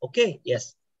carcinoma. Okay,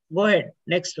 yes. Go ahead.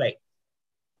 Next slide.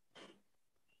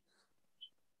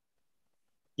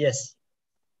 Yes.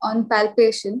 On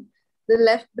palpation, the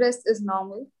left breast is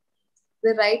normal.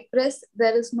 The right breast,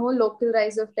 there is no local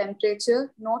rise of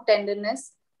temperature, no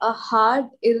tenderness. A hard,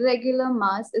 irregular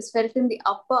mass is felt in the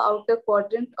upper outer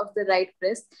quadrant of the right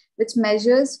breast, which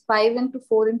measures 5 into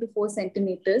 4 into 4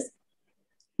 centimeters.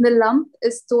 The lump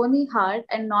is stony hard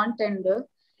and non-tender.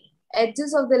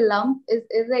 Edges of the lump is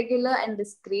irregular and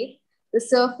discrete. The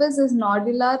surface is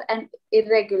nodular and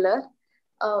irregular.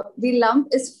 The lump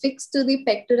is fixed to the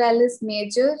pectoralis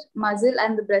major muscle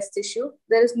and the breast tissue.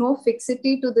 There is no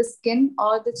fixity to the skin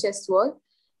or the chest wall.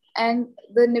 And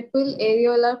the nipple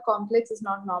areolar complex is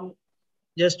not normal.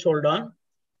 Just hold on.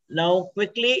 Now,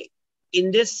 quickly, in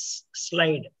this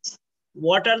slide,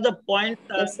 what are the points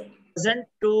present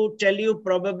to tell you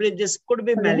probably this could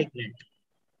be malignant?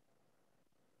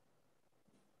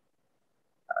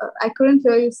 I couldn't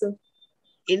hear you, sir.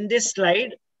 In this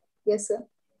slide, yes, sir.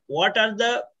 What are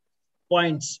the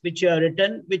points which you have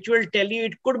written which will tell you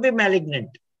it could be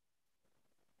malignant?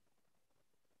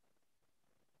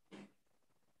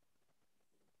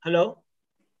 Hello?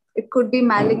 It could be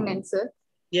malignant, sir.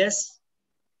 Yes.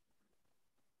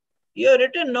 You have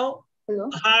written no.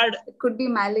 Hello? Hard. It could be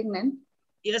malignant.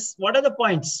 Yes. What are the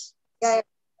points? Yeah.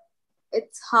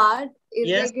 It's hard,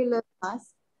 irregular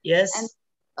mass. Yes. And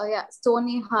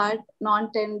stony hard,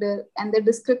 non-tender. And the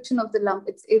description of the lump,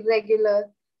 it's irregular.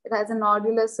 It has a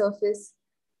nodular surface.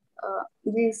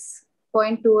 These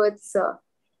point towards...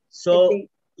 so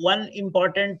one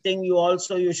important thing you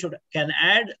can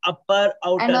add upper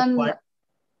outer quadrant.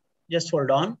 Just hold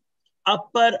on.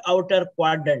 Upper outer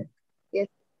quadrant. Yes.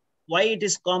 Why it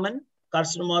is common?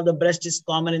 Carcinoma of the breast is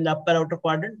common in the upper outer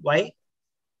quadrant. Why?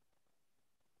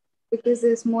 Because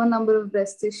there's more number of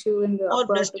breast tissue in the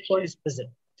upper outer quadrant. Is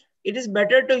present. It is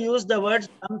better to use the word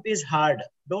lump is hard.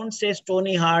 Don't say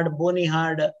stony hard, bony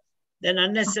hard. Then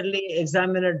unnecessarily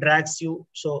examiner drags you.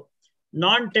 So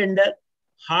non-tender,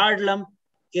 hard lump,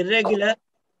 irregular,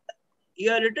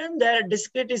 you have written there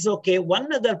discrete is okay.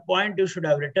 One other point you should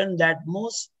have written that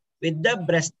moves with the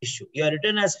breast tissue. You have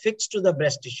written as fixed to the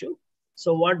breast tissue.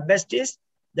 So what best is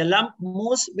the lump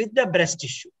moves with the breast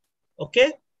tissue.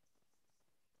 Okay.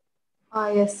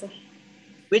 Yes, sir.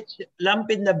 Which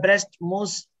lump in the breast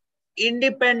moves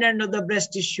independent of the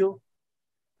breast tissue?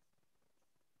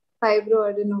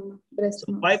 Fibroadenoma, breast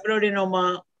So mass.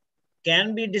 fibroadenoma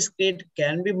can be discrete,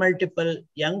 can be multiple.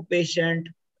 Young patient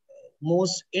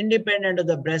moves independent of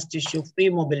the breast tissue, free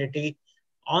mobility.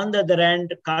 On the other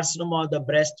hand, carcinoma of the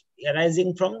breast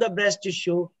arising from the breast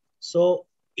tissue, so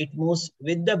it moves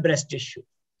with the breast tissue.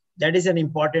 That is an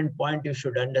important point you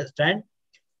should understand.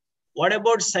 What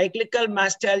about cyclical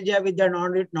mastalgia with the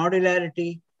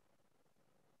nodularity?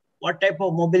 What type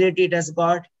of mobility it has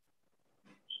got?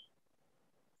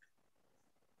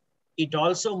 It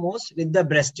also moves with the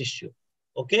breast tissue.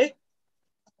 Okay?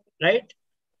 Right?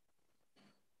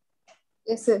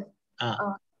 Yes, sir.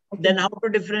 Then how to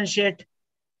differentiate?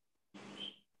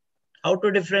 How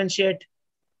to differentiate?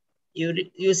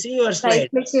 You see your slide.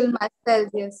 Cyclical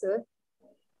mastalgia, sir.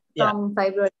 From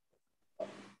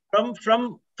fibroadenoma.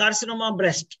 From carcinoma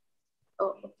breast.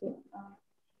 Oh, okay.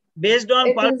 Based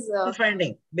on palpation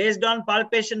finding. Based on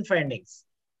palpation findings.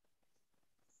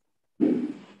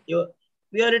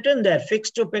 We have written there,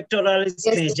 fixed to pectoralis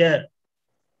major.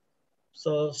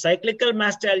 So cyclical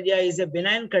mastalgia is a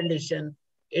benign condition.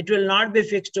 It will not be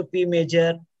fixed to P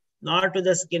major, nor to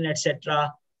the skin,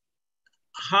 etc.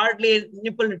 Hardly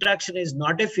nipple retraction is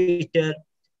not a feature,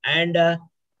 and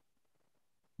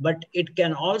but it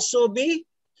can also be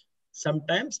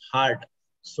sometimes hard.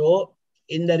 So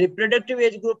in the reproductive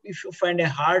age group, if you find a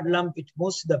hard lump, it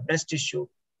moves to the breast tissue.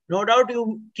 No doubt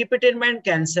you keep it in mind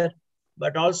cancer,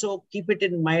 but also keep it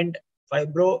in mind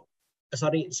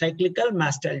cyclical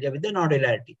mastalgia with the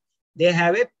nodularity. They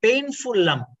have a painful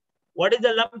lump. What is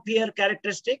the lump here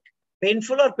characteristic?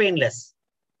 Painful or painless?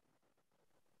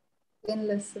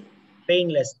 Painless.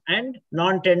 Painless and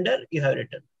non-tender you have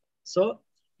written. So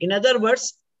in other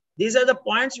words, these are the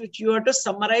points which you have to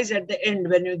summarize at the end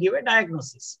when you give a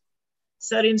diagnosis.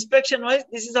 Sir, inspection wise,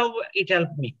 this is how it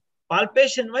helped me.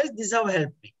 Palpation wise, this is how it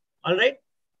helped me. All right.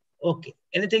 Okay.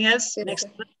 Anything else? Yes,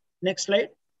 next slide.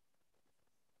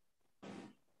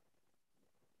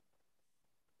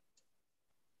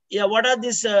 Yeah, what are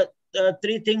these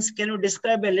three things? Can you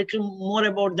describe a little more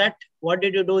about that? What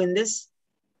did you do in this?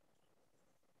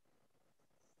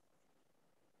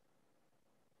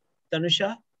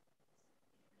 Tanusha?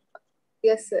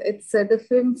 Yes, sir. It's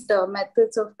different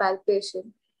methods of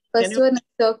palpation. First one is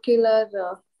circular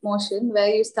motion, where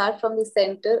you start from the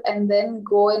center and then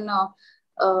go in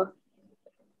a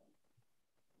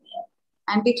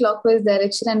anti-clockwise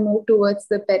direction and move towards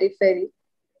the periphery.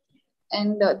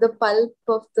 And the pulp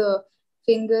of the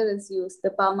finger is used,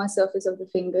 the palmar surface of the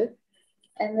finger.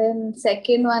 And then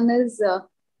second one is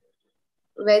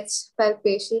wedge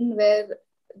palpation, where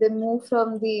they move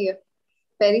from the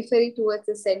periphery towards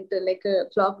the center, like a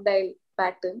clock dial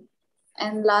pattern.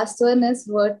 And last one is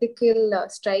vertical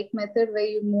strike method, where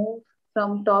you move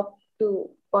from top to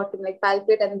bottom, like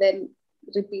palpate and then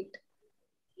repeat.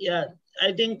 Yeah,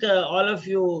 I think all of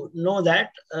you know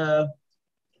that.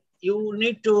 You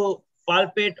need to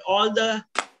palpate all the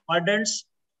quadrants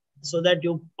so that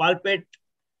you palpate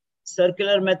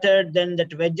circular method. Then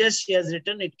that wedges she has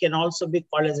written, it can also be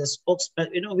called as a spokes,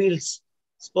 wheels,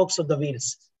 spokes of the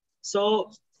wheels.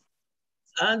 So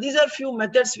these are few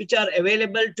methods which are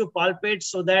available to palpate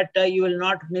so that you will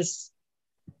not miss.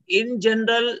 In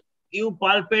general, you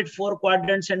palpate 4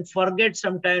 quadrants and forget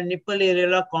sometimes nipple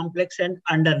areola complex and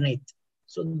underneath.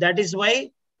 So that is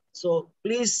why, so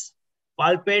please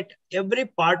palpate every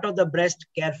part of the breast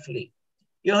carefully.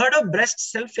 You heard of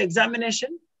breast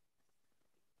self-examination?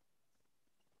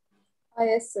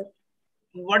 Yes, sir.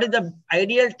 What is the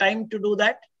ideal time to do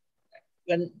that?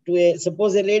 When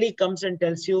suppose a lady comes and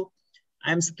tells you,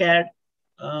 I'm scared,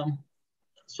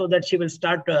 so that she will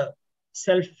start a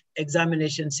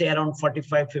self-examination, say around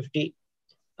 45, 50.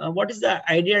 What is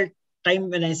the ideal time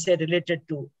when I say related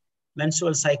to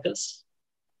menstrual cycles?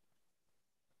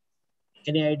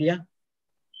 Any idea?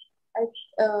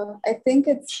 I think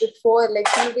it's before, like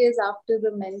 2 days after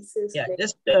the menses. Yeah, like,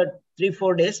 just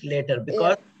 3-4 days later,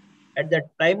 because at the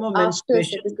time of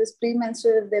menstruation. After, because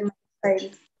premenstrual they might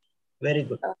find. Very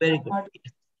good, very good.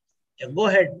 Yeah, go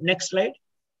ahead, next slide.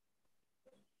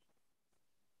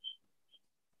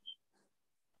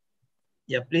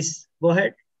 Yeah, please go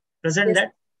ahead, present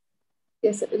that.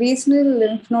 Yes, regional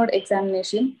lymph node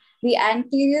examination. The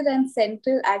anterior and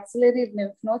central axillary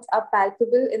lymph nodes are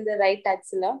palpable in the right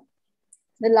axilla.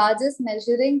 The largest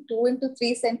measuring 2 into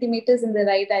 3 centimeters in the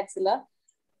right axilla.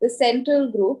 The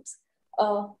central groups,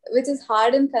 which is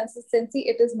hard in consistency,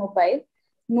 it is mobile.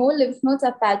 No lymph nodes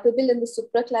are palpable in the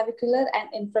supraclavicular and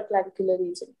infraclavicular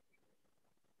region.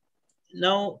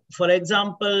 Now, for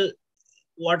example,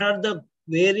 what are the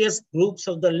various groups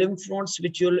of the lymph nodes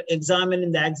which you'll examine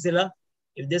in the axilla,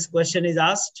 if this question is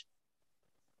asked?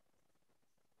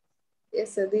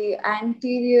 Yes, sir. The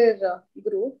anterior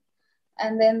group,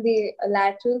 and then the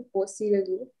lateral posterior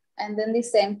group, and then the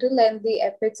central and the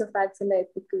apex of axilla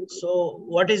apical group. So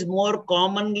what is more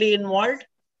commonly involved?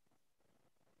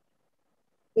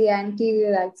 The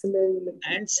anterior axillary lymph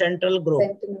node. And central group.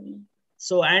 Sentinel.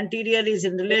 So anterior is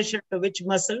in relation to which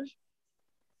muscle?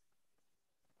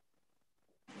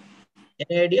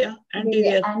 Any idea?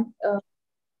 Anterior.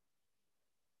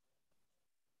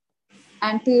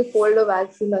 Anterior fold of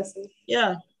axilla, sir.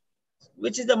 Yeah.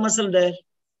 Which is the muscle there?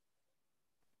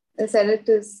 The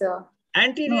serratus.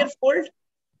 Anterior fold?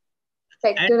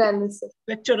 Pectoralis.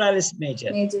 Pectoralis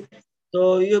major. Major.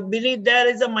 So you believe there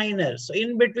is a minor. So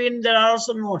in between there are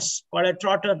also nodes called a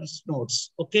Trotter's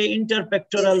nodes. Okay,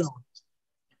 interpectoral Yes. nodes.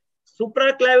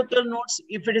 Supraclavicular nodes,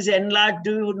 if it is enlarged,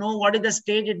 do you know what is the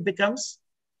stage it becomes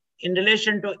in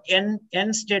relation to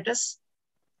N status?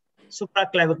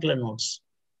 Supraclavicular nodes.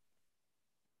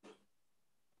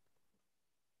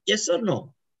 Yes or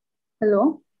no?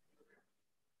 Hello?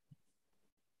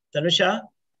 Tanusha?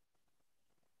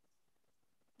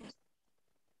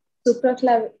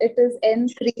 Supraclavicular, it is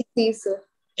N3C, sir.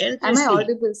 N3C. Am I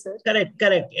audible, sir? Correct.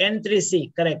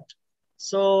 N3C, correct.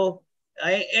 So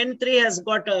N3 has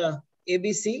got a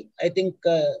ABC, I think,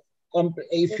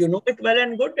 if you know it well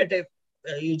and good at a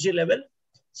UG level.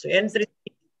 So N3,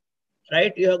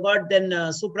 right? You have got then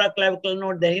supraclavicular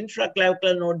node, then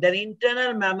infraclavicular node, then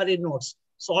internal mammary nodes.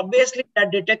 So obviously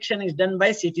that detection is done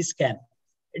by CT scan.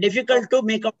 Difficult to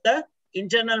make up the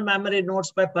internal mammary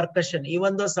nodes by percussion,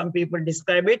 even though some people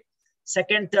describe it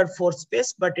second, third, fourth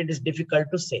space, but it is difficult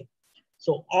to say.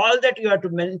 So all that you have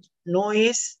to know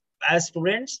is, as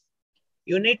students,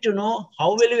 you need to know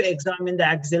how will you examine the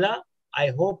axilla.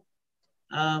 I hope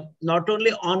not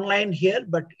only online here,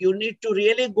 but you need to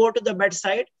really go to the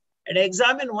bedside and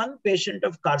examine one patient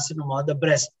of carcinoma of the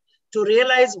breast to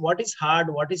realize what is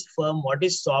hard, what is firm, what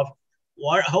is soft,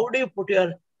 how do you put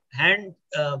your hand,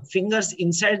 fingers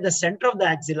inside the center of the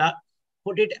axilla,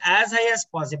 put it as high as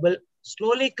possible,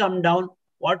 slowly come down,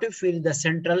 what you feel the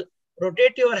central,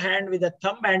 rotate your hand with the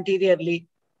thumb anteriorly,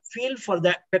 feel for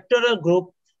the pectoral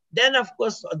group, then of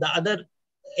course the other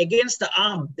against the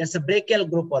arm, there's a brachial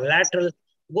group or lateral,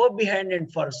 go behind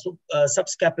and for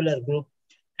subscapular group.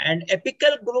 And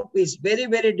apical group is very,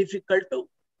 very difficult to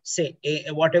say,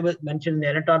 whatever mentioned in the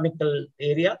anatomical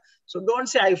area. So don't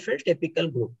say I felt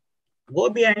apical group. Go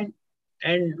behind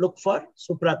and look for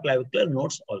supraclavicular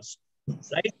nodes also,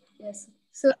 right? Yes.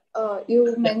 So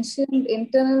you mentioned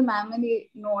internal mammary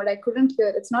node. I couldn't hear.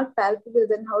 It's not palpable.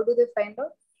 Then how do they find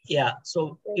out? Yeah.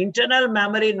 So internal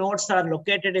mammary nodes are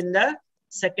located in the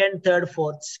second, third,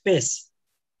 fourth space.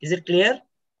 Is it clear?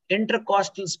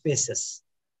 Intercostal spaces.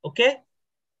 Okay.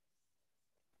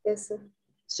 Yes, sir.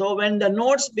 So when the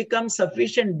nodes become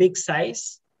sufficient big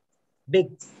size,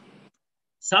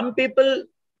 some people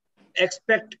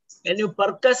expect when you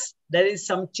percuss, there is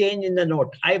some change in the node.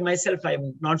 I myself,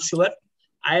 I'm not sure.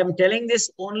 I am telling this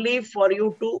only for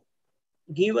you to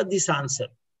give this answer.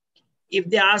 If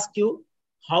they ask you,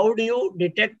 how do you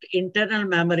detect internal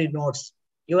mammary nodes?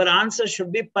 Your answer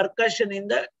should be percussion in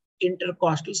the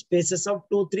intercostal spaces of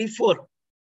 2, 3, 4.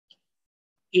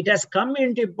 It has come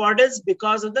into importance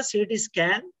because of the CT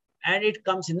scan and it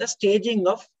comes in the staging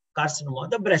of carcinoma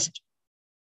of the breast.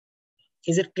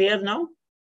 Is it clear now?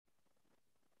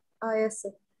 Yes,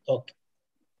 sir. Okay.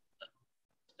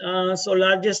 So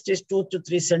largest is 2 to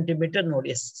 3 centimeter node.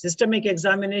 Yes. Systemic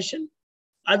examination.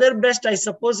 Other breast, I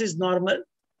suppose, is normal.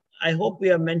 I hope we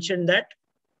have mentioned that.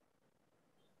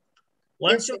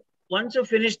 Once you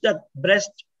finish the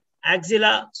breast,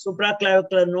 axilla,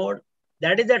 supraclavicular node,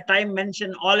 that is the time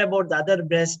mentioned all about the other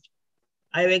breast.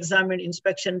 I have examined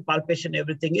inspection, palpation,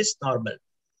 everything is normal.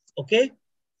 Okay,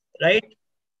 right?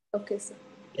 Okay, sir.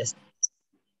 Yes.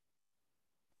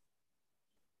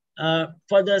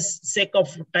 For the sake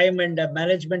of time and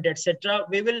management, etc.,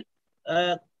 we will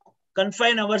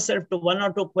confine ourselves to 1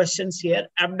 or 2 questions here.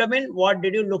 Abdomen, what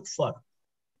did you look for?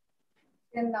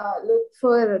 You can look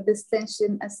for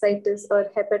distension, ascites, or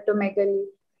hepatomegaly,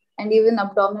 and even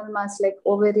abdominal mass like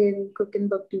ovarian,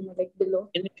 Krukenberg tumor, like below.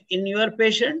 In your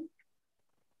patient,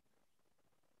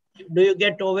 do you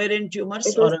get ovarian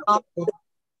tumors?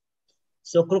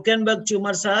 So Krukenberg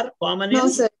tumors are common no, in?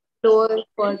 Sir, lower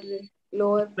quadrant.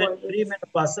 Lower quadrant.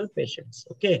 Premenopausal patients.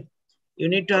 Okay. You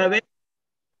need to have a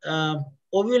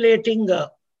ovulating,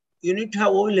 you need to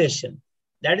have ovulation.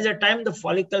 That is the time the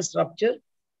follicles rupture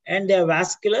and they are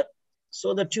vascular.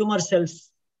 So the tumor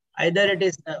cells, either it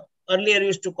is earlier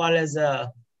used to call as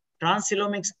a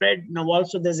transcelomic spread. Now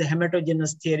also there's a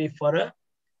hematogenous theory for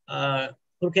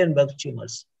Purkinje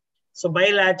tumors. So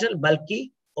bilateral,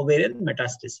 bulky ovarian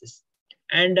metastasis.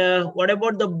 And what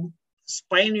about the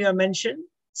spine you have mentioned?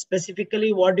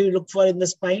 Specifically, what do you look for in the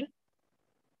spine?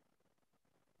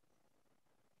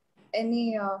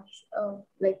 Any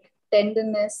like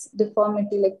tenderness,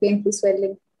 deformity, like painful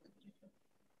swelling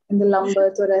in the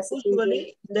lumbar, thoracic region?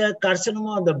 Usually, the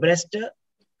carcinoma of the breast,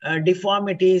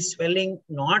 deformity, swelling,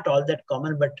 not all that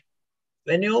common, but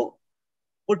when you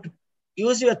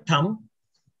use your thumb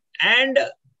and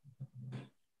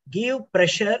give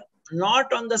pressure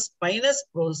not on the spinous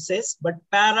process, but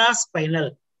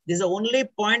paraspinal. This is the only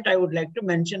point I would like to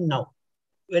mention now.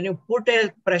 When you put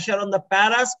a pressure on the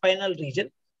paraspinal region,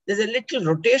 there's a little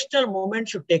rotational movement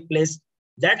should take place,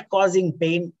 that causing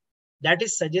pain. That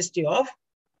is suggestive of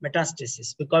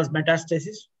metastasis, because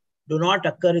metastasis do not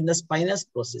occur in the spinous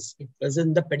process. It is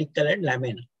in the pedicle and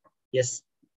lamina. Yes.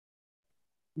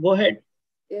 Go ahead.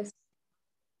 Yes.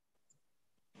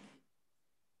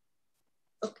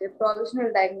 Okay,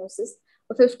 provisional diagnosis.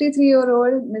 A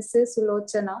 53-year-old Mrs.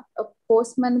 Sulochana, a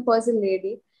postmenopausal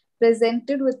lady,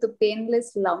 presented with a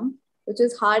painless lump, which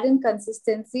is hard in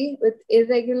consistency with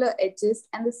irregular edges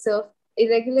and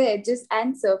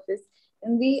surface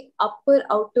in the upper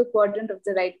outer quadrant of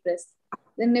the right breast.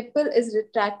 The nipple is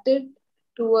retracted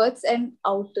towards and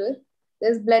outer.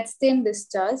 There's bloodstained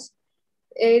discharge.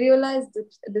 Areola is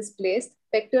displaced.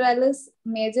 Pectoralis,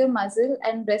 major muscle,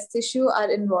 and breast tissue are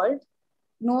involved.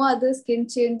 No other skin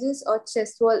changes or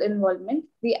chest wall involvement.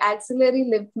 The axillary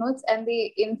lymph nodes and the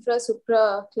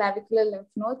infra-supraclavicular lymph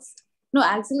nodes. No,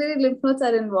 axillary lymph nodes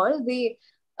are involved. The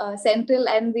central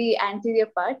and the anterior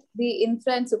part. The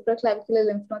infra and supraclavicular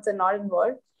lymph nodes are not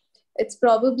involved. It's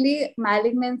probably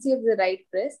malignancy of the right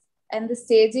breast, and the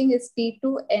staging is T2,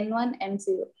 N1,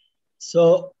 M0.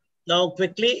 So now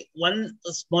quickly, one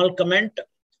small comment.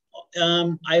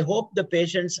 I hope the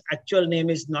patient's actual name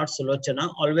is not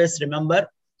Sulochana. Always remember,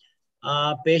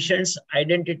 patient's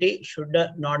identity should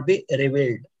not be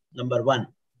revealed. Number one,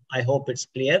 I hope it's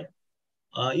clear.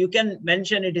 You can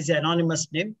mention it is an anonymous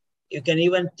name. You can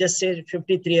even just say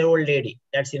 53-year-old lady.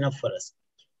 That's enough for us.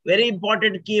 Very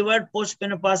important keyword,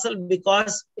 postmenopausal,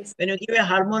 because when you give a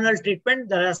hormonal treatment,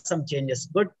 there are some changes.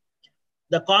 Good.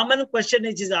 The common question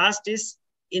which is asked is,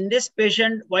 in this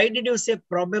patient, why did you say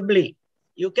probably?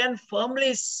 You can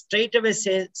firmly straight away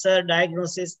say, sir,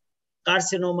 diagnosis,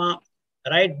 carcinoma,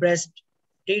 right breast,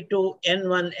 T2,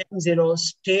 N1, M0,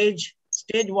 stage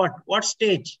what? What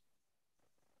stage?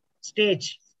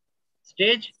 Stage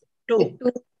 2.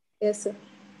 Yes, sir.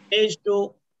 Stage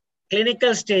 2,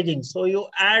 clinical staging. So you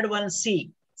add one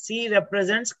C. C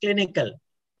represents clinical.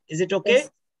 Is it okay?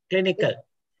 Yes. Clinical. Yes.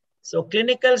 So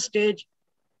clinical stage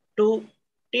 2,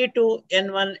 T2,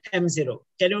 N1, M0.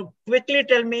 Can you quickly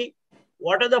tell me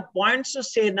what are the points to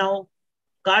say now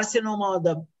carcinoma of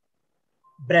the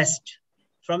breast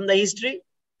from the history?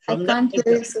 From I can't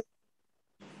hear you, sir.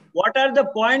 What are the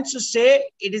points to say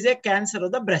it is a cancer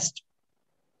of the breast?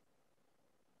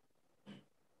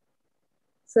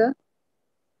 Sir?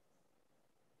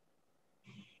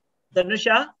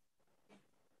 Tanusha?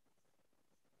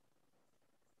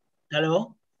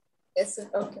 Hello? Yes, sir.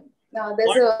 Okay. Now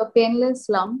there's a painless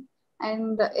lump,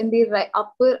 and in the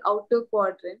upper outer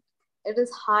quadrant, it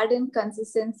is hard in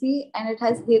consistency and it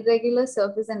has irregular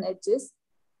surface and edges.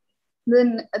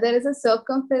 Then there is a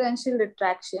circumferential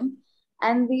retraction,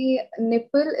 and the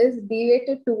nipple is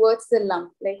deviated towards the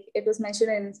lump, like it was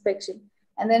mentioned in inspection.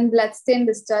 And then bloodstained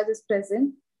discharge is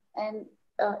present. And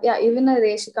yeah, even a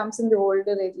ratio comes in the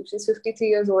older age, which is 53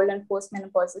 years old and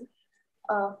postmenopausal.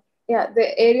 Yeah, the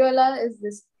areola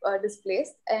is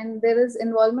displaced, and there is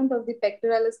involvement of the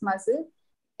pectoralis muscle,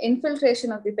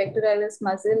 infiltration of the pectoralis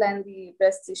muscle and the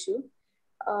breast tissue.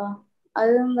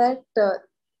 Other than that,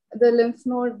 the lymph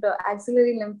node,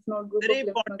 axillary lymph node, group Very of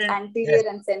lymph nodes, important. anterior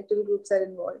and central groups are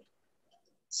involved.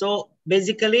 So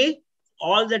basically,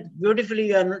 all that beautifully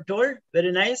you are told,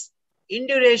 very nice.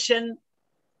 Induration,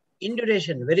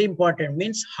 very important,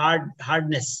 means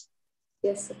hardness.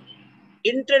 Yes, sir.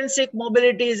 Intrinsic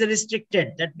mobility is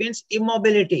restricted. That means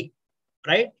immobility,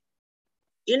 right?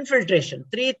 Infiltration,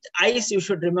 3 I's you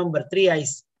should remember, 3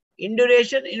 I's.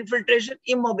 Induration, infiltration,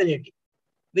 immobility.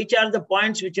 Which are the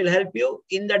points which will help you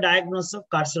in the diagnosis of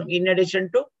carcinoma, in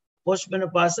addition to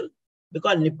postmenopausal,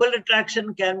 because nipple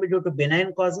retraction can be due to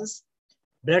benign causes.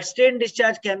 Bloodstained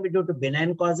discharge can be due to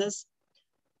benign causes.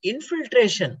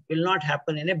 infiltration will not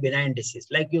happen in a benign disease.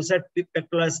 Like you said,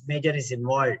 pectoralis major is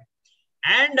involved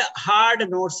and hard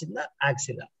nodes in the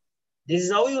axilla. This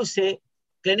is how you say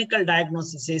clinical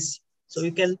diagnosis is. So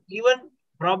you can even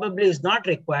probably is not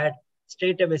required,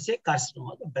 straight away say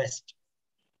carcinoma of the breast.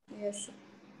 Yes.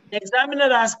 The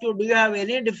examiner asks you, do you have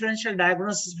any differential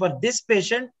diagnosis for this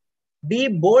patient? Be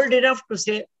bold enough to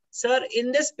say, sir,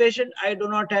 in this patient, I do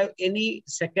not have any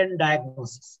second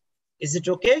diagnosis. Is it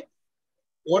okay?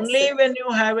 Only Yes, when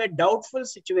you have a doubtful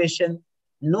situation,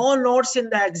 no nodes in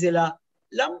the axilla,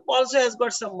 lump also has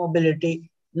got some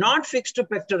mobility, not fixed to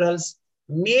pectorals,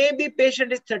 maybe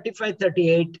patient is 35,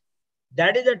 38.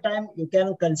 That is the time you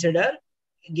can consider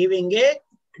giving a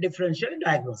differential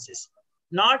diagnosis,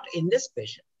 not in this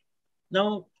patient.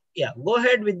 Now, yeah, go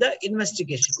ahead with the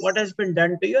investigation. What has been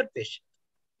done to your patient?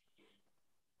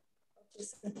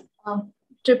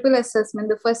 Triple assessment,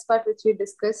 the first part which we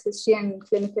discussed, history and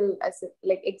clinical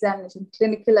examination,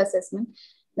 clinical assessment.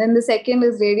 Then the second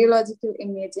is radiological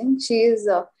imaging. She is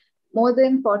more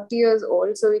than 40 years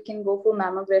old, so we can go for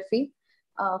mammography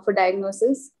for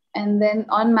diagnosis. And then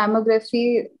on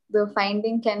mammography, the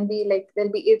finding can be like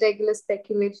there'll be irregular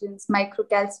speculations,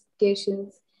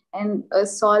 microcalcifications, and a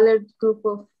solid group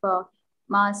of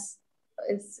mass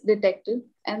is detected.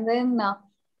 And then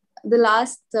the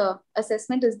last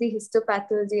assessment is the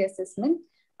histopathology assessment.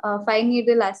 Fine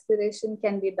needle aspiration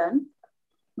can be done.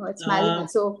 No, it's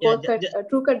malignant. So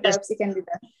true cut biopsy can be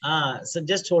done. So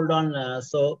just hold on.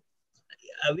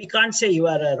 We can't say you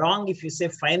are wrong if you say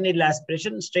fine needle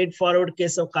aspiration. Straightforward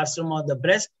case of carcinoma of the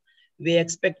breast. We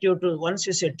expect you to, once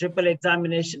you say triple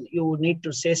examination, you need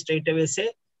to say straight away,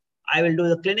 say, I will do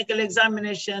the clinical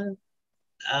examination.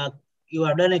 You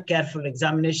have done a careful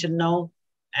examination now.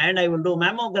 And I will do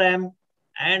mammogram,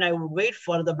 and I will wait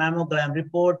for the mammogram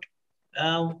report.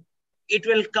 It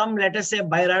will come, let us say,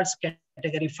 BIRATS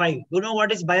category 5. You know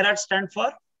what is BIRATS stand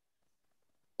for?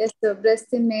 Yes, the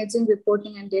breast imaging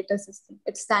reporting and data system.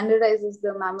 It standardizes the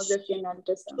mammography and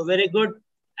ultrasound. So very good.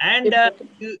 And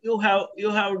you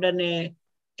have done a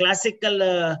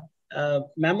classical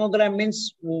mammogram.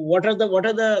 Means what are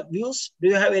the views? Do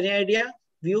you have any idea?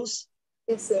 Views?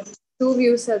 Yes, sir. Two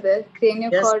views are there,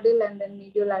 craniocaudal, yes, and then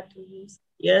mediolateral views.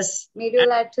 Yes.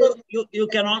 Mediolateral. You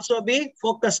can also be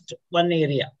focused one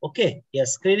area. Okay.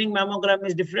 Yes. Screening mammogram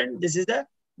is different. This is the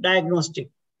diagnostic.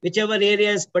 Whichever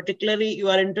area is particularly you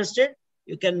are interested,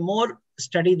 you can more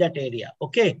study that area.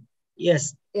 Okay.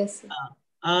 Yes. Yes.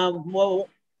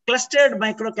 Clustered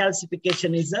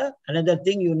microcalcification is another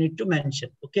thing you need to mention.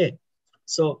 Okay.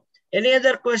 So any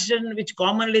other question which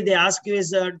commonly they ask you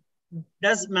is,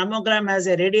 does mammogram has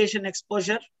a radiation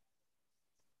exposure?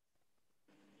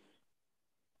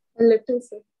 A little,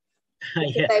 sir.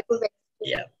 Yeah.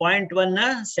 Yeah,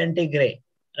 0.1 centigrade,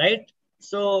 right?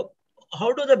 So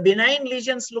how do the benign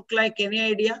lesions look like? Any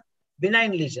idea?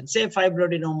 Benign lesions, say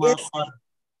fibroadenoma, yes, or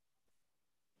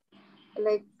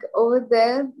like over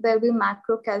there, there'll be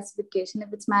macro calcification.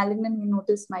 If it's malignant, we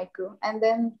notice micro, and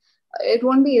then it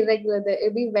won't be irregular.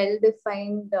 It'll be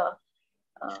well-defined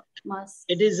mass.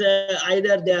 It is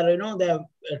either there, there are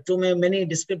too many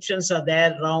descriptions are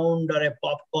there, round or a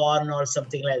popcorn or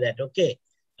something like that. Okay,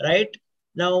 right?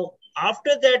 Now,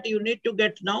 after that, you need to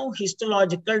get now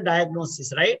histological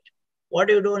diagnosis, right? What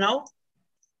do you do now?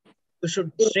 You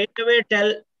should straight away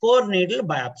tell core needle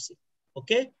biopsy.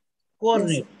 Okay, core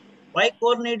needle. Why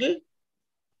core needle?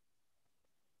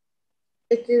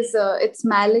 It's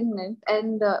malignant,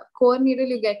 and core needle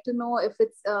you get to know if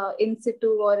it's in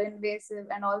situ or invasive,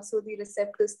 and also the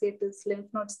receptor status, lymph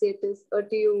node status, or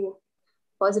do you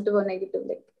positive or negative?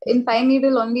 Like in fine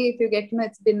needle only if you get to know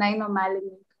it's benign or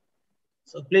malignant.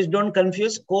 So please don't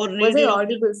confuse core needle. Was I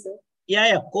audible, sir?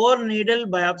 Yeah, core needle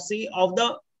biopsy of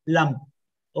the lump.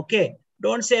 Okay,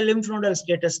 don't say lymph nodal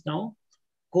status now.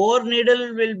 Core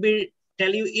needle will be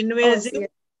tell you invasive. Oh,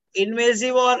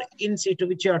 invasive or in situ,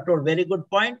 which you are told. Very good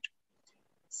point.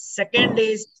 Second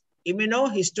is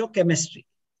immunohistochemistry.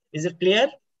 Is it clear?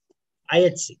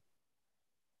 IHC.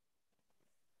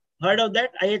 Heard of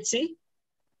that? IHC?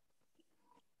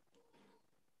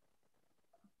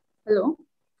 Hello?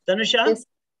 Tanusha? Yes,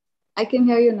 I can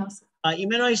hear you now, sir.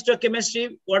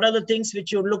 Immunohistochemistry, what are the things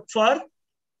which you look for?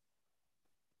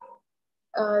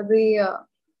 The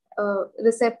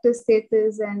receptor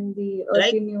status and the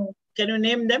like, can you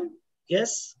name them?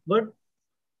 Yes, good.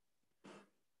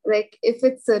 Like if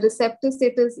it's a receptor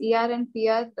status, ER and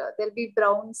PR, there'll be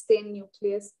brown stain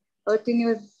nucleus.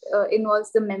 Ertinure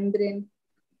involves the membrane.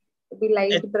 It'll be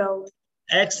light brown.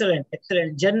 Excellent,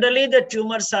 excellent. Generally, the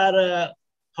tumors are,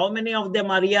 how many of them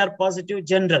are ER positive?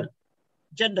 General.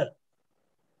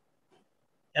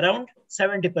 Around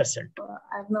 70%.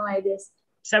 I have no idea.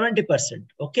 70%.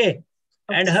 Okay.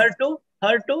 And HER2,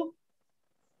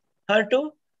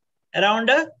 around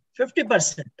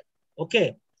 50%.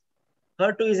 Okay.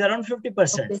 HER2 is around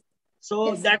 50%. Okay.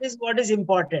 So that is what is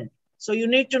important. So you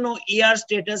need to know ER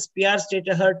status, PR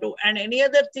status, HER2, and any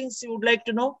other things you would like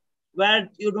to know, where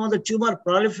you know the tumor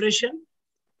proliferation.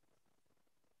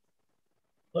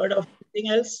 Heard of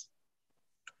anything else?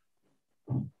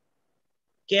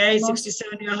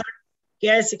 Ki-67, you heard?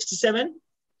 Ki-67,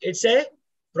 it's a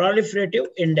proliferative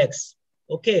index.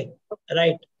 Okay,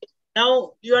 right.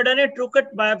 Now, you have done a true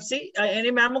cut biopsy.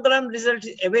 Any mammogram result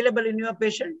available in your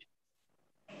patient?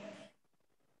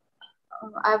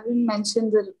 I haven't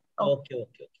mentioned the... Okay.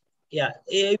 Yeah,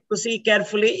 if you see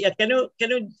carefully, yeah, can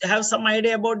you have some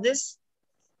idea about this?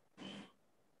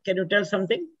 Can you tell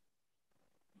something?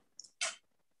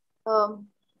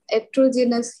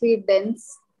 Heterogeneously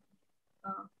dense.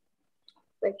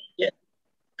 Like, yeah,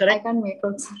 correct. I can't make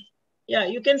out. Yeah,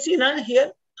 you can see now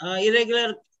here,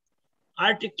 irregular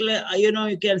articular,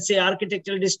 you can say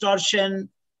architectural distortion,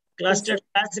 cluster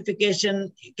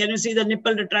classification. Can you see the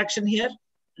nipple retraction here?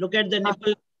 Look at the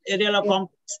nipple areola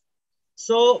complex.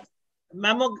 So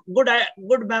good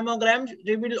mammogram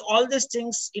reveal all these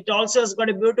things. It also has got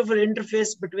a beautiful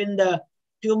interface between the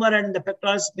tumor and the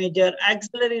pectoralis major.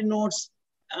 Axillary nodes,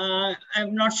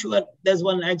 I'm not sure there's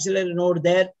one axillary node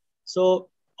there. So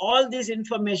all this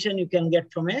information you can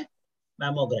get from a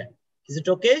mammogram. Is it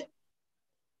okay?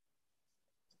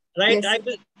 Right,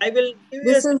 yes. I will give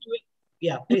you a...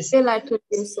 Yeah, please. Lateral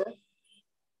view, sir.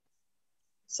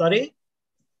 Sorry?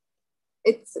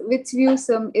 It's which view,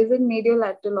 sir? Is it medial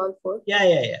lateral all four?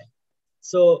 Yeah.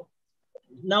 So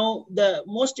now the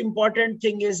most important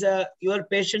thing is your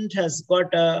patient has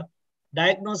got a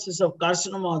diagnosis of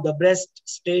carcinoma of the breast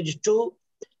stage 2,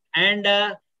 and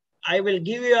I will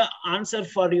give you an answer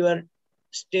for your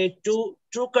stage 2.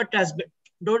 True cut has been,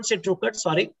 don't say true cut,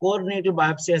 sorry, core native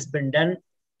biopsy has been done,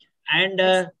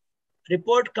 and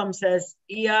report comes as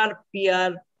ER,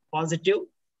 PR positive.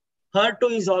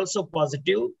 HER2 is also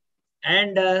positive,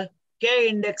 and K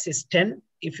index is 10.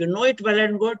 If you know it well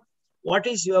and good, what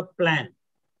is your plan?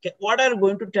 Okay, what are you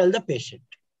going to tell the patient?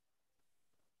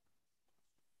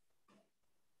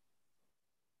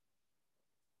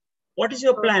 What is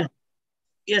your plan?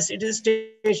 Yes, it is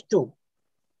stage 2.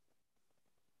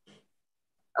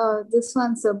 This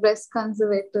one's a breast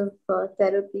conservative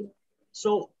therapy.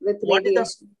 So with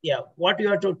radiation. What you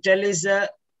have to tell is,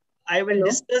 I will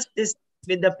discuss this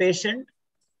with the patient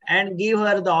and give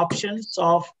her the options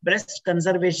of breast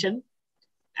conservation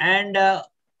and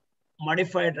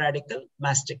modified radical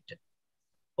mastectomy.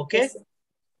 Okay? Yes,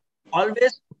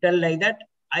 always tell like that.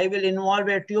 I will involve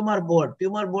a tumor board.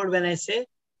 Tumor board, when I say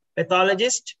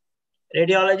pathologist,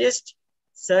 radiologist,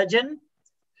 surgeon,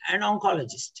 and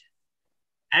oncologist.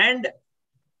 And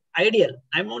ideal,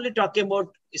 I'm only talking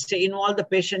about, say, involve the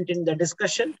patient in the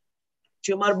discussion,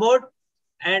 tumor board,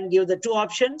 and give the two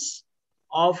options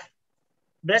of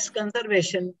breast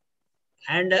conservation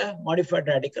and a modified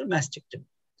radical mastectomy.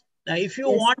 Now, if you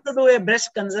want to do a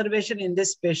breast conservation in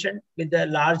this patient with a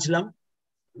large lump,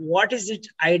 what is it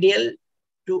ideal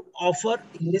to offer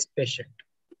in this patient?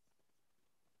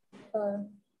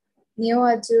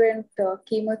 Neoadjuvant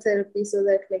chemotherapy, so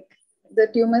that like the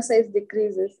tumor size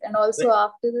decreases, and also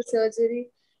after the surgery,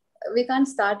 we can't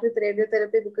start with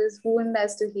radiotherapy because wound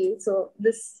has to heal. So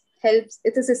this helps.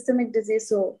 It's a systemic disease,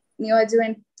 so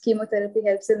neoadjuvant chemotherapy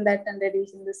helps in that and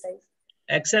reducing the size.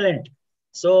 Excellent.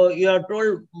 So you are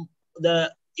told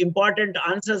the important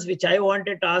answers which I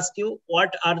wanted to ask you.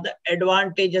 What are the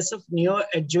advantages of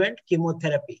neoadjuvant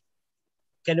chemotherapy?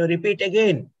 Can you repeat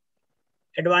again?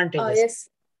 Advantages. Yes.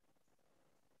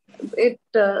 It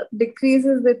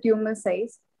decreases the tumor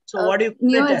size. So what do you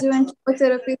neoadjuvant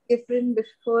chemotherapy is different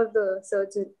before the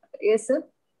surgery. Yes, sir.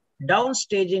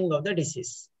 Downstaging of the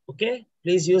disease. Okay.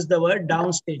 Please use the word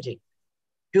downstaging.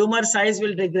 Tumor size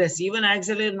will regress. Even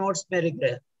axillary nodes may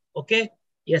regress. Okay.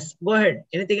 Yes. Go ahead.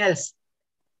 Anything else?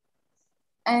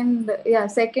 And yeah,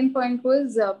 second point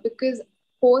was because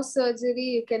post-surgery,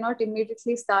 you cannot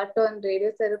immediately start on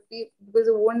radiotherapy because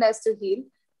the wound has to heal.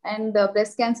 And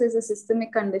breast cancer is a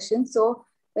systemic condition. So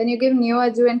when you give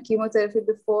neoadjuvant chemotherapy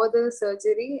before the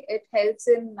surgery, it helps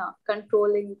in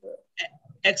controlling the...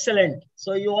 Excellent.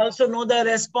 So you also know the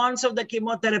response of the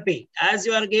chemotherapy. As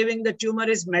you are giving, the tumor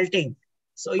is melting.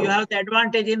 So you have the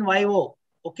advantage in vivo.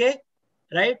 Okay?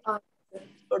 Right?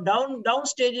 So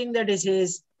downstaging the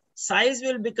disease, size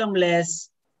will become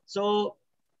less. So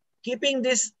keeping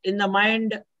this in the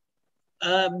mind,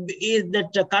 is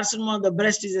that carcinoma of the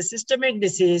breast is a systemic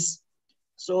disease.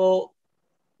 So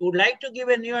would like to give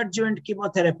a neoadjuvant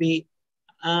chemotherapy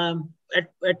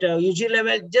at a UG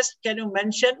level, just can you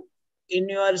mention in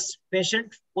your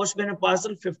patient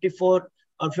postmenopausal 54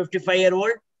 or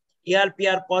 55-year-old,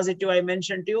 ER/PR positive, I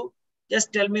mentioned to you.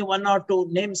 Just tell me 1 or 2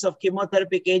 names of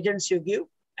chemotherapeutic agents you give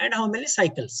and how many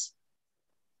cycles.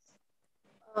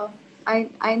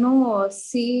 I know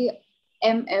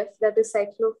CMF, that is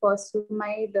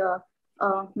cyclophosphamide,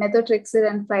 methotrexate,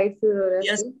 and fluorouracil.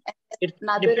 Yes,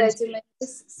 another regimen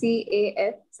is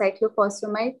CAF,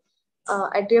 cyclophosphamide,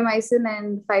 adriamycin,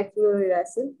 and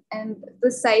 5-fluorouracil. And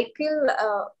the cycle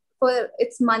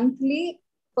it's monthly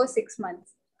for 6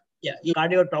 months. Yeah,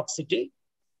 cardiotoxicity.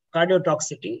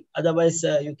 Otherwise,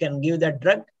 you can give that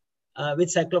drug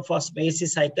with cyclophosphamide AC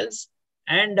cycles.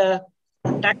 And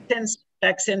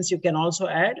taxanes you can also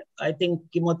add. I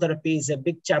think chemotherapy is a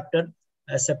big chapter,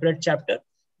 a separate chapter.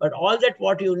 But all that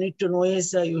what you need to know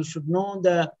is you should know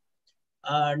the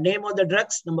name of the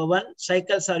drugs. Number 1,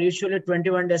 cycles are usually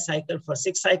 21-day cycle for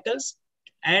 6 cycles.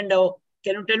 And can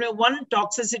you tell me one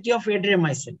toxicity of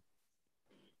adriamycin?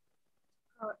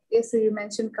 Yes, so you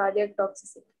mentioned cardiac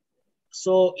toxicity.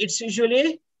 So it's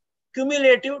usually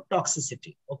cumulative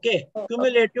toxicity. Okay,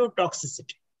 cumulative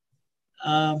toxicity.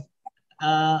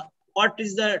 What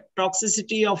is the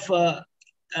toxicity of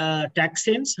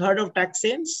taxanes? Heard of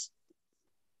taxanes?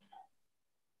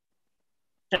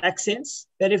 Taxanes,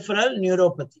 peripheral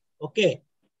neuropathy. Okay,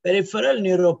 peripheral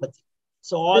neuropathy.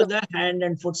 So all the hand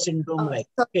and foot syndrome like.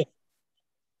 Okay.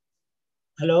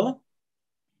 Hello?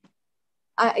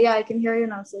 Yeah, I can hear you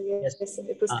now, sir. Yes,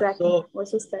 it was cracking. So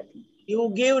voice was cracking.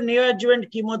 You give neoadjuvant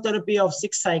chemotherapy of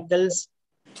 6 cycles.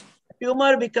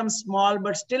 Tumor becomes small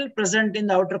but still present in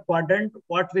the outer quadrant.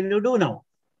 What will you do now?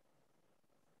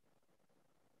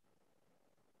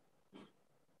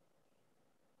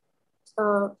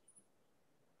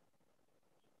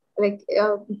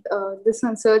 This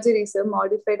one, surgery, sir,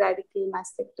 modified radical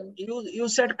mastectomy. You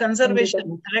said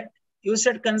conservation, correct? You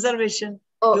said conservation.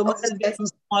 Tumor has become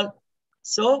small.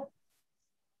 So,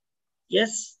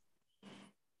 yes.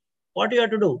 What you have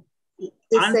to do?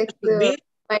 Answer should be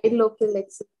wide local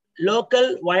excision.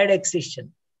 Local wide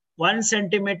excision. 1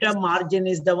 centimeter margin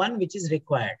is the one which is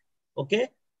required. Okay.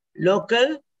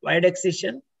 Local wide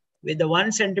excision with the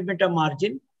 1 centimeter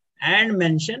margin and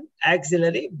mention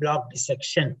axillary block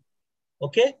dissection.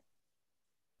 Okay.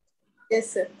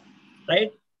 Yes, sir.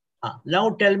 Right.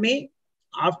 Now tell me,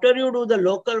 after you do the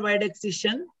local wide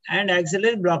excision and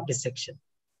axillary block dissection,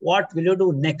 what will you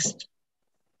do next?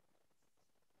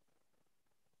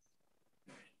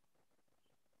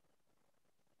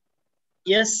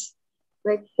 Yes.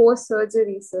 Like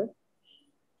post-surgery, sir.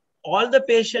 All the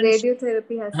patients.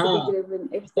 Radiotherapy has to be given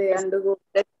if they undergo.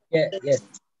 Yes.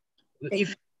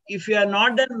 If you are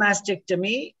not done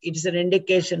mastectomy, it is an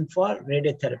indication for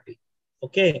radiotherapy.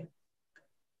 Okay.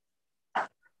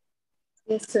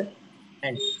 Yes, sir.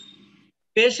 And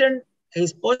patient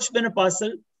is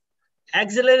postmenopausal.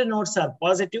 Axillary nodes are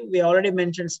positive. We already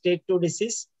mentioned stage 2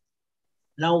 disease.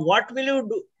 Now, what will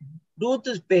you do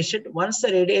to the patient once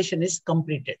the radiation is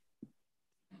completed?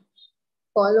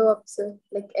 Follow up, sir,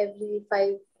 like every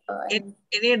 5.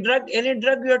 Any drug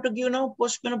you have to give now,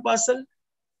 postmenopausal?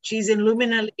 She's in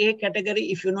luminal A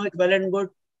category, if you know it well and good.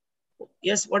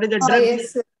 Yes, what is the drug?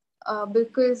 Yes, sir.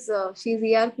 Because she's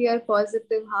ER/PR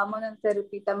positive, hormonal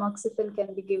therapy, tamoxifen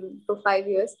can be given for 5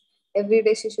 years. Every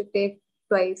day she should take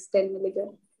twice 10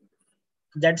 milligrams.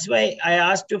 That's why I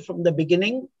asked you from the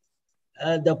beginning,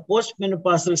 the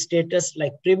postmenopausal status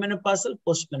like premenopausal,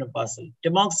 postmenopausal.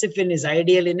 Tamoxifen is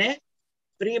ideal in a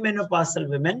premenopausal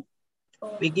women.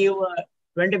 We give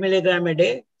 20 milligram a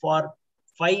day for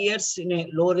 5 years in a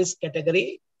low risk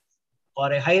category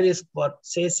or a high risk for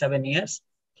say 7 years.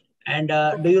 And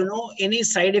do you know any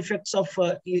side effects of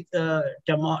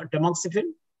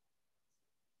tamoxifen?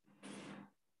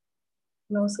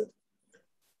 No, sir.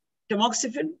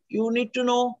 Tamoxifen, you need to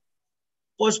know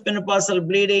postmenopausal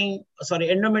bleeding,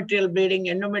 endometrial bleeding,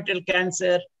 endometrial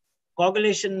cancer,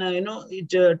 coagulation,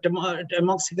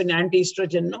 tamoxifen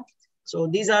anti-estrogen, no? So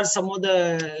these are some of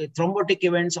the thrombotic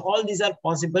events. All these are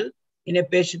possible in a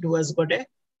patient who has got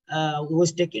who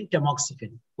is taking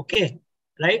tamoxifen. Okay,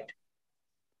 right?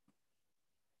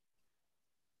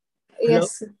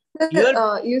 Yes.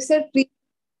 You said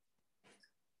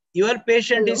your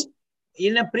patient is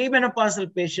in a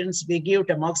premenopausal patients, we give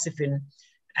tamoxifen.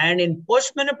 And in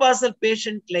postmenopausal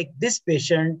patient like this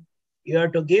patient, you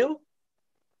have to give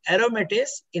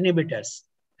aromatase inhibitors.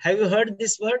 Have you heard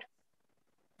this word?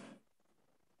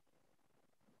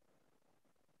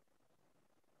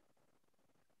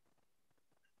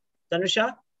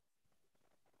 Tanusha?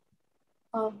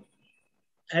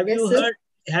 Have you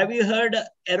have you heard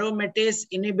aromatase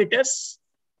inhibitors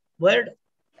word?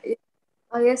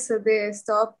 Yes, sir. They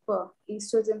stop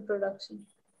estrogen production.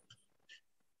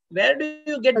 Where do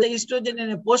you get the estrogen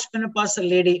in a postmenopausal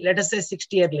lady, let us say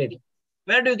 60-year lady?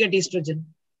 Where do you get estrogen?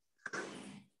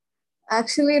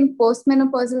 Actually, in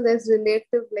postmenopausal, there's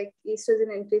relative like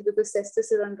estrogen increase because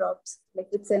testosterone drops, like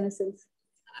with senescence.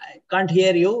 I can't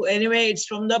hear you. Anyway, it's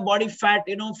from the body fat.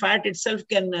 You know, fat itself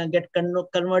can get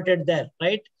converted there,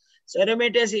 right? So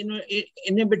aromatase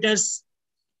inhibitors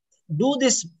do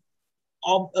this.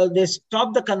 They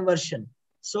stop the conversion.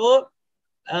 So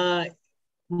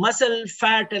muscle,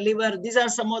 fat, liver, these are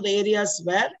some of the areas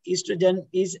where estrogen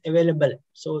is available.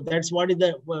 So that's what is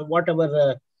the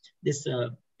whatever this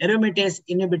aromatase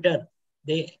inhibitor,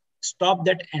 they stop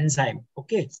that enzyme.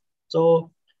 Okay.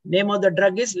 So name of the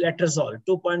drug is letrozole.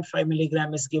 2.5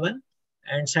 milligram is given,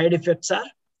 and side effects are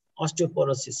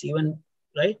osteoporosis, even,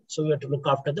 right? So we have to look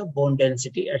after the bone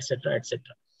density, etc., etc.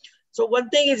 So one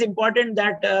thing is important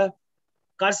that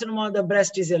carcinoma of the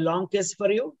breast is a long case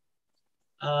for you.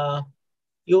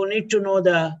 You need to know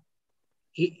the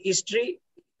history,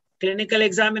 clinical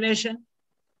examination,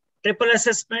 triple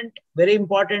assessment, very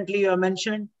importantly you have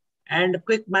mentioned, and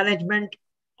quick management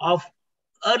of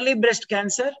early breast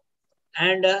cancer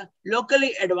and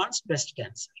locally advanced breast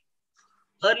cancer.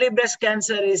 Early breast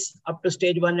cancer is up to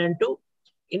stage 1 and 2.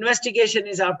 Investigation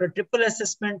is after triple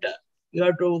assessment. You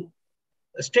have to,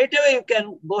 straight away you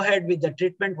can go ahead with the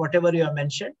treatment, whatever you have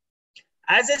mentioned.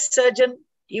 As a surgeon,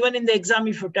 even in the exam,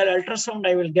 if you tell ultrasound,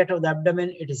 I will get of the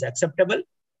abdomen, it is acceptable.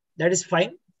 That is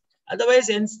fine. Otherwise,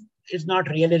 it's not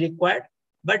really required.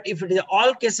 But if it is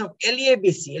all case of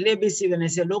LABC, when I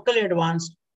say locally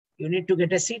advanced, you need to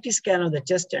get a CT scan of the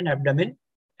chest and abdomen.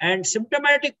 And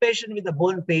symptomatic patient with the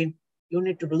bone pain, you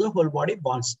need to do the whole body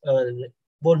bone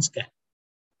scan.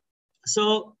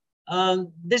 So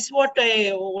this is what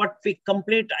we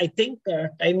complete. I think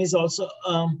time is also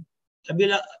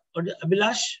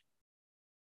Abhilash.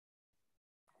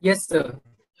 Yes, sir.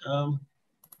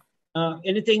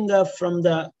 Anything from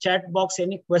the chat box?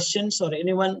 Any questions or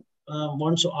anyone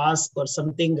wants to ask or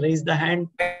something? Raise the hand.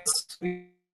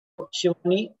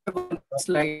 Shivani.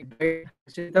 Slide.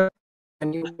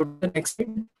 Can you put the next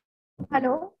slide?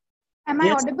 Hello, am I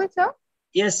Yes. audible, sir?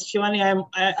 Yes, Shivani, I am.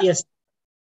 Yes.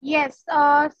 Yes.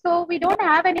 So we don't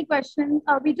have any questions.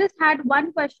 We just had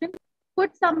one question.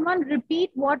 Could someone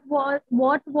repeat what was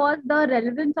the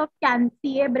relevance of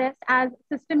CA breast as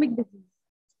systemic disease?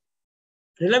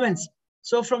 Relevance.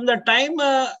 So from the time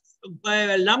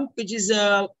lump which is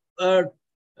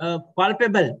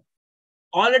palpable,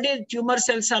 already tumor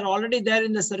cells are already there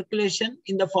in the circulation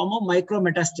in the form of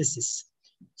micrometastasis.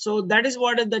 So that is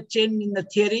what is the chain in the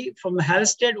theory from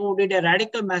Halstead, who did a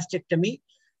radical mastectomy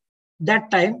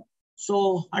that time.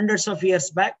 So hundreds of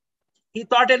years back, he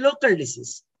thought a local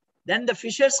disease. Then the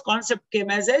Fisher's concept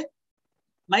came as a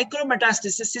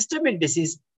micrometastasis systemic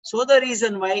disease. So the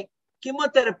reason why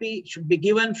chemotherapy should be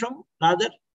given from rather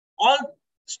all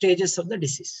stages of the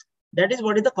disease. That is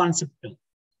what is the concept.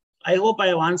 I hope I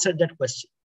have answered that question.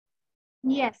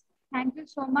 Yes, thank you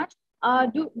so much.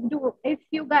 If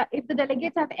the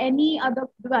delegates have any other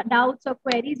doubts or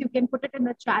queries, you can put it in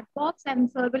the chat box,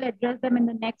 and sir will address them in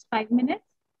the next 5 minutes.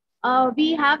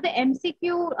 We have the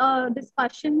MCQ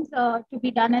discussions to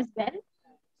be done as well.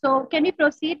 So can we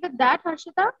proceed with that,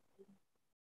 Harshita?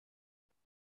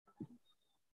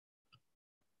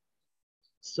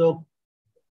 So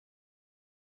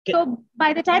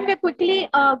by the time we're quickly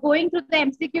going through the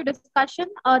MCQ discussion,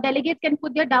 delegates can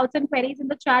put their doubts and queries in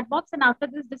the chat box. And after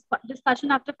this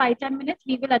discussion, after 5-10 minutes,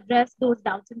 we will address those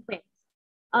doubts and queries.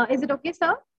 Is it okay,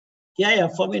 sir? Yeah,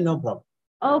 for me, no problem.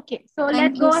 Okay, so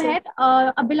let's go ahead.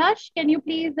 Abhilash, can you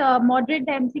please moderate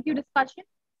the MCQ discussion?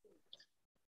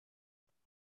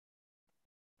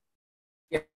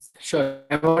 Yes, sure.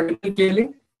 Am I audible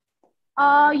clearly?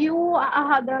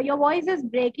 Your voice is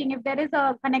breaking. If there is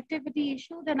a connectivity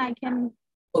issue, then I can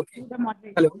do the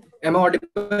moderation. Hello. Am I audible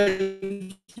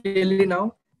clearly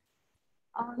now?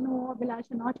 No, Abhilash,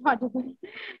 you're not audible.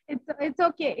 It's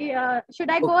okay.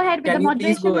 Should I go ahead with Can the you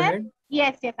moderation? please go ahead?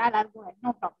 Yes, I'll go ahead.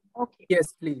 No problem. Okay.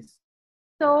 Yes, please.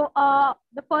 So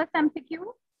the first MCQ,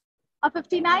 a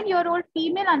 59-year-old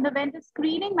female underwent a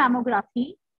screening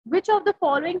mammography. Which of the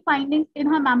following findings in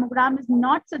her mammogram is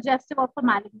not suggestive of a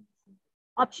malignancy?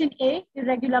 Option A,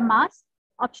 irregular mass.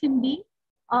 Option B,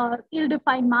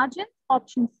 ill-defined margin.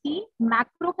 Option C,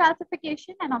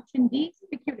 macrocalcification. And option D,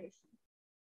 speculation.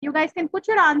 You guys can put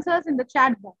your answers in the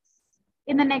chat box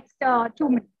in the next 2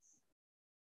 minutes.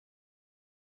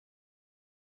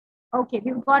 Okay,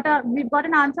 we've got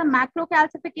an answer,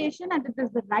 macrocalcification, and it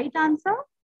is the right answer.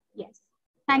 Yes,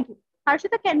 thank you.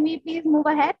 Harshita, can we please move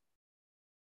ahead?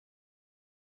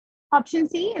 Option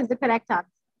C is the correct answer.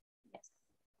 Yes.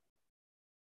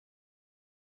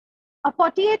 A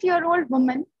 48-year-old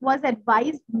woman was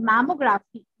advised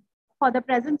mammography for the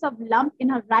presence of lump in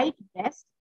her right breast.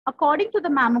 According to the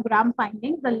mammogram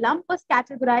findings, the lump was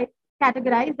categorized as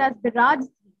Biraj 3.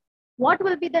 What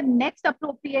will be the next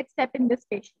appropriate step in this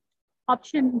patient?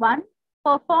 Option 1,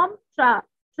 perform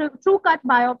true cut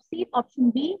biopsy.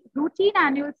 Option B, routine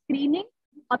annual screening.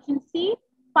 Option C,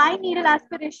 fine needle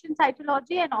aspiration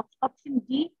cytology. And option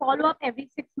D, follow up every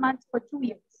 6 months for 2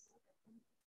 years.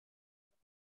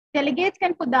 Delegates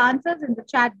can put the answers in the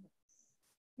chat box.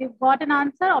 We've got an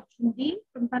answer, option D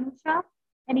from Tanusha.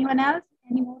 Anyone else?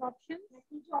 Any more options?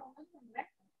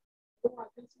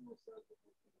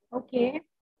 Okay.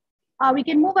 We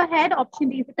can move ahead. Option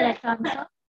D is the correct answer.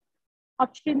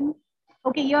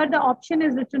 Okay, here the option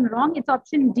is written wrong. It's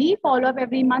option D, follow up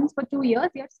every month for 2 years.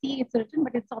 Here C it's written,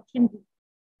 but it's option D.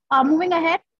 Moving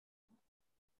ahead.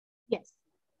 Yes.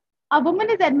 A woman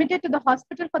is admitted to the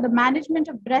hospital for the management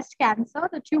of breast cancer.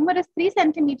 The tumor is 3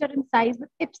 centimeters in size with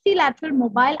ipsilateral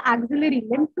mobile axillary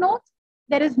lymph nodes.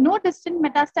 There is no distant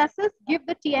metastasis. Give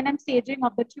the TNM staging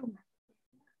of the tumor.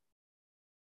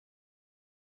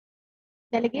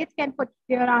 Delegates can put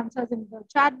their answers in the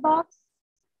chat box.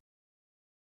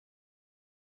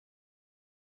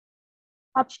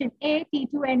 Option A,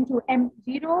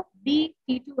 T2N2M0, B,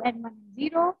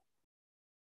 T2N1M0,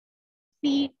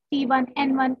 C,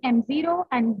 T1N1M0,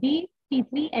 and D,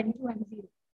 T3N2M0.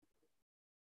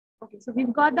 Okay, so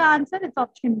we've got the answer. It's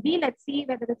option B. Let's see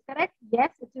whether it's correct.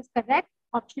 Yes, it is correct.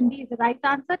 Option B is the right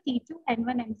answer,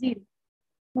 T2N1M0.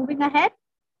 Moving ahead.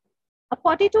 A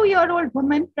 42-year-old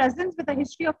woman presents with a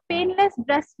history of painless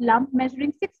breast lump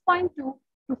measuring 6.2 to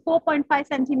 4.5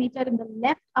 centimeters in the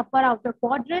left upper outer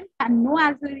quadrant and no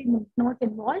axillary lymph nodes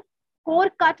involved. Core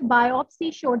cut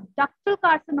biopsy showed ductal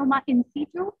carcinoma in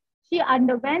situ. She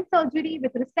underwent surgery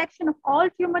with resection of all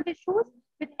tumor tissues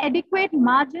with adequate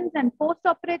margins, and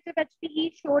post-operative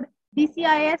HPE showed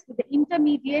DCIS with the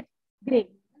intermediate grade.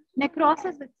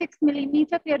 Necrosis with 6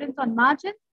 millimeter clearance on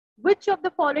margin. Which of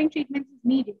the following treatments is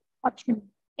needed? Option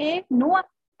A, no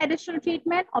additional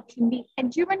treatment. Option B,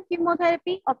 adjuvant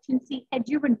chemotherapy. Option C,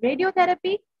 adjuvant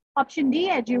radiotherapy. Option D,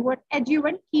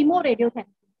 adjuvant chemoradiotherapy.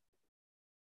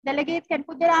 Delegates can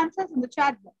put their answers in the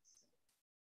chat box.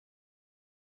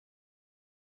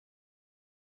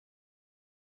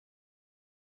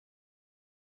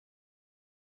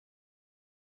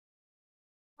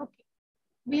 Okay,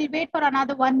 we'll wait for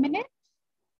another 1 minute.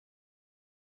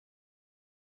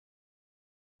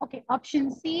 Okay,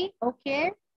 option C,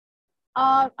 okay.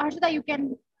 Harshita, you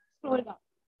can scroll down.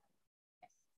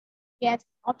 Yes,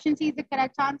 option C is the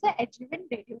correct answer, adjuvant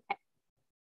radiotherapy.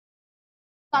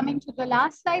 Coming to the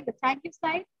last slide, the thank you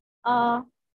slide.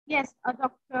 Yes,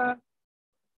 Dr.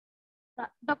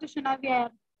 Shana,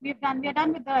 we are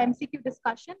done with the MCQ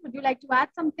discussion. Would you like to add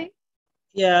something?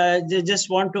 Yeah, I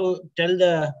just want to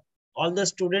tell all the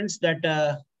students that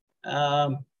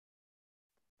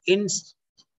in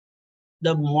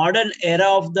the modern era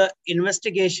of the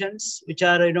investigations, which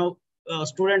are,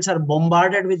 students are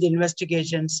bombarded with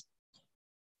investigations.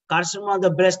 Carcinoma of the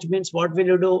breast means, what will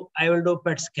you do? I will do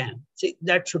PET scan. See,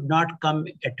 that should not come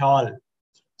at all.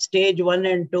 Stage 1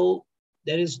 and 2,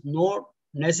 there is no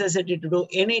necessity to do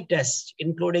any tests,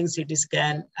 including CT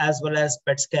scan as well as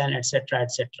PET scan, etc.,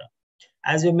 etc.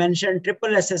 As you mentioned,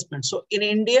 triple assessment. So in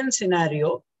Indian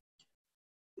scenario,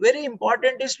 very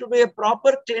important is to do a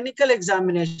proper clinical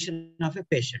examination of a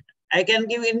patient. I can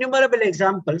give innumerable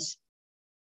examples.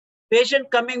 Patient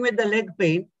coming with the leg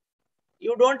pain,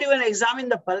 you don't even examine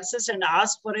the pulses and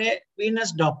ask for a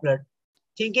venous Doppler,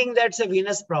 thinking that's a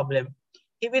venous problem.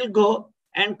 He will go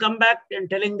and come back and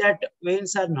telling that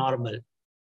veins are normal.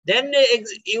 Then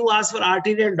you ask for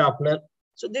arterial Doppler.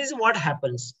 So this is what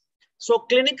happens. So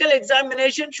clinical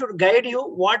examination should guide you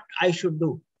what I should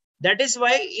do. That is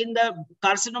why in the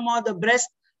carcinoma of the breast,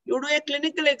 you do a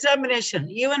clinical examination.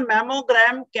 Even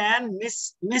mammogram can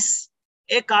miss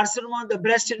a carcinoma of the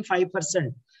breast in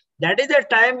 5%. That is the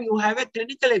time you have a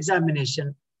clinical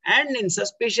examination, and in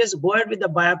suspicious, go ahead with the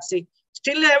biopsy.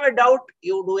 Still have a doubt,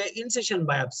 you do a incision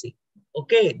biopsy.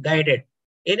 Okay, guided.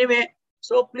 Anyway,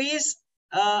 so please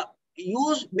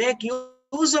make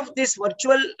use of this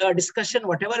virtual discussion,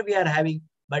 whatever we are having.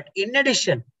 But in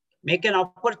addition, make an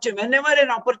opportunity. Whenever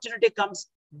an opportunity comes,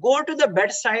 go to the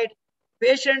bedside.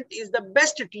 Patient is the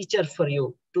best teacher for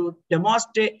you to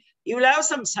demonstrate. You will have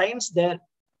some signs there.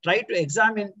 Try to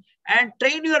examine and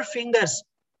train your fingers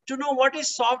to know what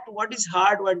is soft, what is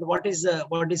hard, and what is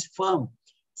firm.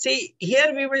 See,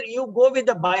 here you go with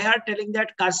the by heart telling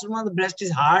that carcinoma of the breast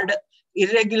is hard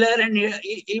irregular and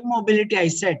immobility, I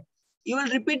said. You will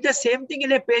repeat the same thing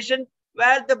in a patient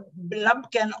where the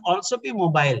lump can also be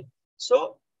mobile.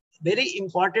 So very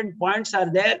important points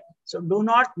are there. So do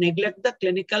not neglect the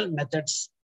clinical methods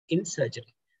in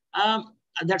surgery.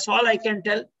 That's all I can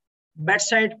tell.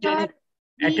 Bedside clinic.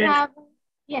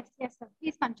 Yes, sir.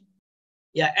 Please continue.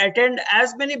 Yeah, attend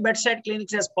as many bedside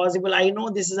clinics as possible. I know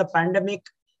this is a pandemic,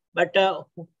 but hope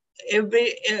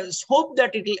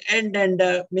that it will end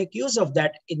and make use of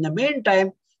that. In the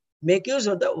meantime, make use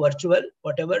of the virtual,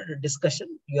 whatever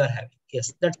discussion you are having.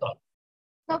 Yes, that's all.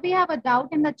 So we have a doubt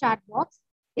in the chat box.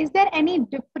 Is there any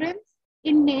difference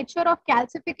in nature of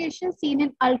calcification seen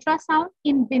in ultrasound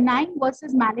in benign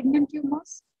versus malignant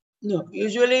tumors? No,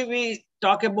 usually we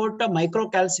talk about the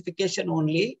microcalcification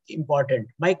only, important,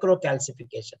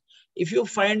 microcalcification. If you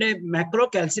find a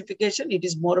macrocalcification, it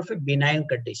is more of a benign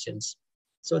conditions.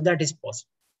 So that is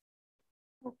possible.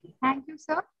 Okay, thank you,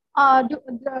 sir.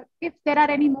 If there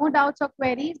are any more doubts or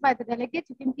queries by the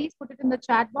delegates, you can please put it in the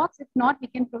chat box. If not, we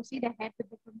can proceed ahead with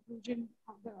the conclusion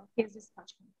of the case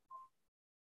discussion.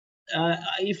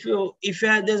 If you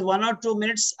have this 1 or 2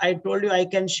 minutes, I told you I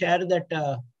can share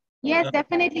that. Yes,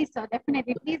 definitely, sir.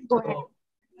 Definitely. Please go ahead.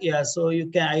 Yeah, so you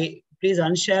can please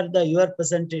unshare your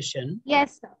presentation.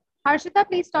 Yes, sir. Harshita,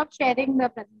 please stop sharing the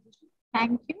presentation.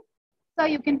 Thank you. So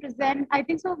you can present. I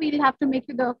think so. We'll have to make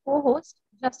you the co-host.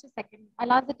 Just a second.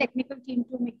 I'll ask the technical team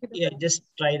to make you the co-host. Just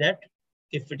try that.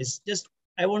 If it is just,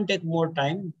 I won't take more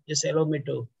time. Just allow me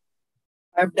to.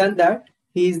 I've done that.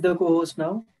 He is the co-host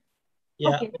now.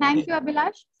 Yeah. Okay. Thank you,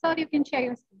 Abhilash. Sir, you can share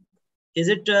your screen. Is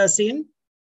it seen?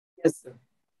 Yes, sir.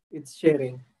 It's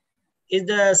sharing. Is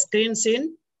the screen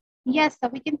seen? Yes, sir.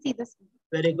 We can see the screen.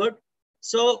 Very good.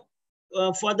 So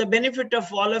for the benefit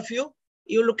of all of you,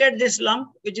 you look at this lump,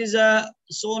 which is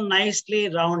so nicely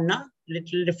round,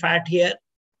 little fat here.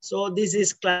 So this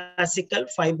is classical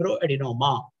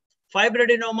fibroadenoma.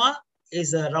 Fibroadenoma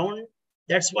is round.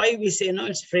 That's why we say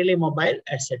it's freely mobile,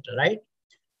 etc. Right?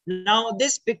 Now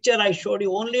this picture I showed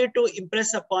you only to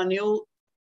impress upon you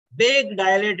big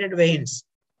dilated veins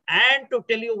and to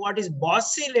tell you what is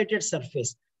bosselated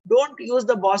surface. Don't use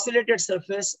the bosselated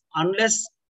surface unless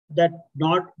that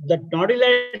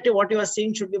nodularity, what you are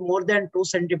seeing, should be more than 2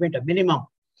 centimeter minimum.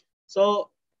 So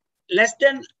less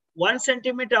than 1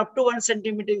 centimeter up to 1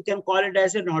 centimeter, you can call it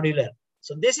as a nodular.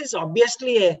 So this is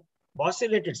obviously a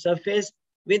bosselated surface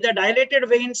with the dilated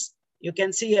veins. You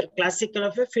can see here classical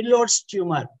of a Phyllodes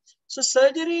tumor. So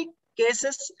surgery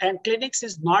cases and clinics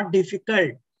is not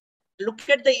difficult. Look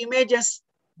at the images.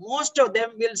 Most of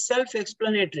them will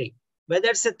self-explanatory, whether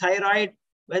it's a thyroid,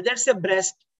 whether it's a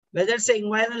breast, whether it's an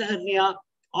inguinal hernia,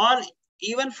 or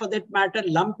even for that matter,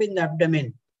 lump in the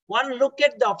abdomen. One look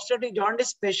at the obstetric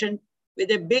jaundice patient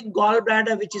with a big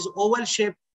gallbladder, which is oval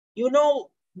shaped.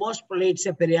 Most probably it's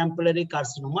a periampullary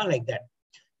carcinoma like that.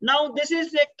 Now, this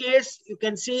is a case, you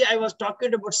can see I was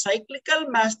talking about cyclical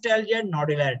mastalgia and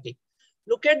nodularity.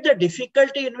 Look at the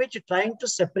difficulty in which trying to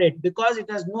separate because it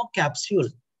has no capsule.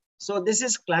 So this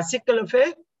is classical of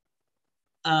a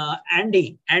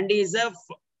Andy. Andy is a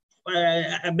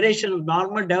aberration of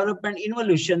normal development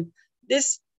involution.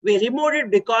 This, we removed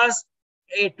it because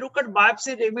a true-cut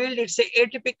biopsy revealed it's a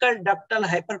atypical ductal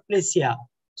hyperplasia.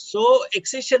 So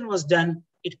excision was done.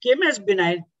 It came as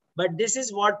benign, but this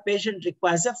is what patient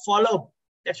requires a follow-up.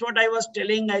 That's what I was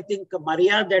telling, I think,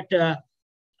 Maria, that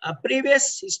a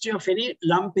previous history of any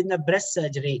lump in the breast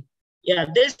surgery. Yeah,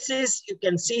 this is, you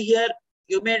can see here,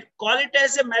 you may call it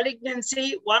as a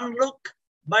malignancy, one look,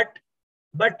 but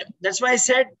that's why I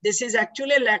said this is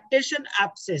actually a lactation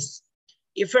abscess.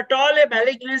 If at all a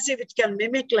malignancy which can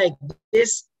mimic like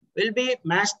this will be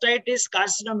mastitis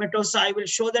carcinomatosa. I will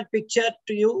show that picture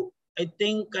to you. I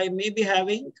think I may be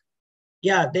having,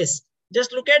 this.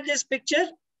 Just look at this picture.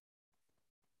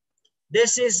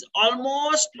 This is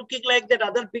almost looking like that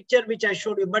other picture which I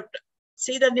showed you, but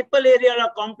see the nipple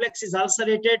areola complex is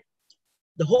ulcerated.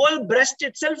 The whole breast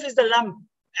itself is the lump.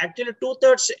 Actually,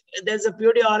 2/3 there's a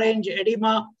purely orange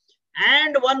edema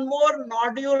and one more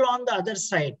nodule on the other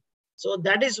side. So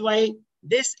that is why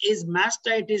this is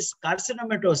mastitis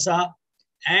carcinomatosa,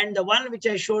 and the one which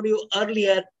I showed you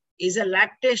earlier is a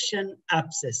lactation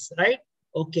abscess, right?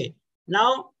 Okay.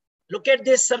 Now look at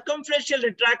this circumferential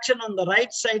retraction on the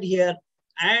right side here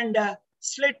and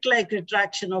slit-like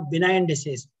retraction of benign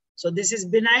disease. So this is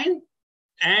benign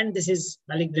and this is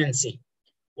malignancy.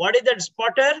 What is that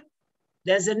spotter?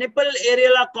 There's a nipple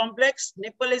areola complex.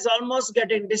 Nipple is almost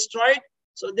getting destroyed.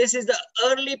 So this is the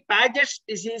early Paget's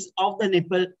disease of the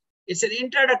nipple. It's an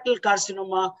intraductal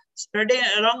carcinoma spreading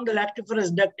along the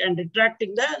lactiferous duct and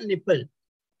retracting the nipple.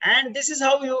 And this is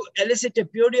how you elicit a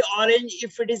purity orange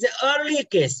if it is an early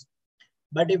case.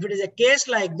 But if it is a case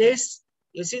like this,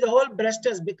 you see the whole breast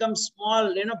has become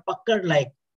small, puckered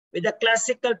like with a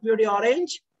classical purity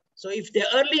orange. So if the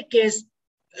early case,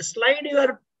 slide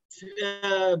your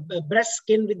breast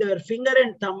skin with your finger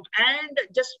and thumb and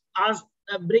just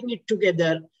bring it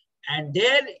together. And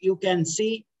there you can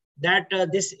see that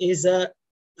this is a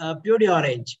purity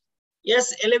orange.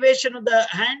 Yes, elevation of the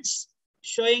hands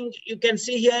showing, you can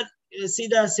see here, you see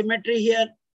the symmetry here.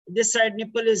 This side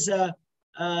nipple is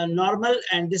normal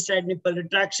and this side nipple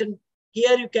retraction.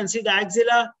 Here you can see the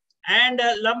axilla and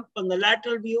a lump on the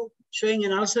lateral view showing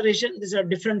an ulceration. This is a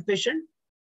different patient.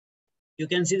 You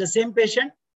can see the same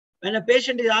patient. When a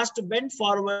patient is asked to bend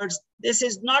forwards, this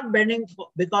is not bending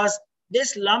because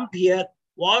this lump here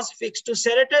was fixed to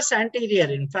serratus anterior.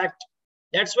 In fact,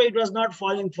 that's why it was not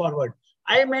falling forward.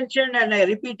 I mentioned and I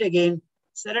repeat again,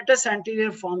 serratus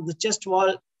anterior forms the chest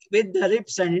wall with the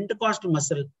ribs and intercostal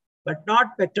muscle, but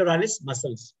not pectoralis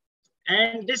muscles.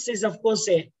 And this is, of course,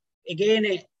 again,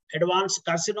 an advanced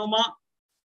carcinoma.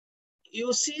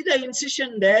 You see the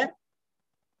incision there.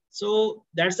 So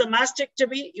that's the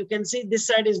mastectomy. You can see this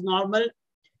side is normal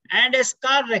and a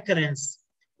scar recurrence.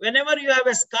 Whenever you have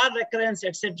a scar recurrence,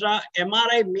 etc.,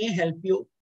 MRI may help you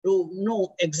to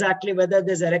know exactly whether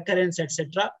there's a recurrence,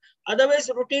 etc. Otherwise,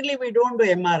 routinely, we don't do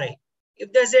MRI.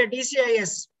 If there's a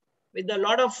DCIS with a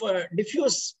lot of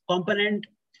diffuse component,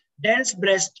 dense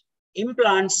breast,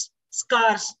 implants,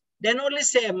 scars, then only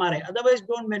say MRI. Otherwise,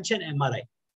 don't mention MRI.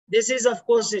 This is, of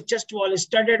course, a chest wall is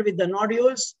studded with the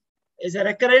nodules, is a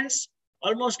recurrence,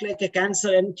 almost like a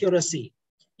cancer incuracy.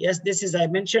 Yes, this is, I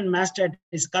mentioned, mastocytic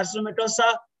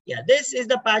carcinomatosa. Yeah, this is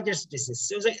the Paget's disease.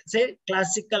 So it's a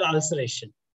classical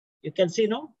ulceration. You can see,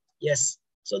 no? Yes.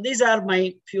 So these are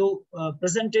my few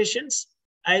presentations.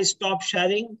 I stop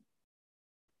sharing.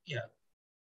 Yeah.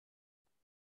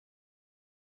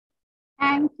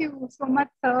 Thank you so much,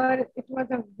 sir. It was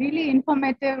a really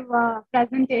informative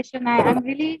presentation. I'm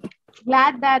really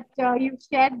glad that you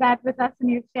shared that with us and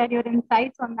you shared your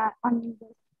insights on that,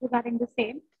 regarding the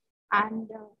same. And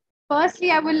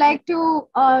firstly, I would like to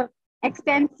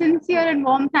extend sincere and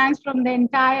warm thanks from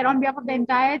on behalf of the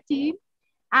entire team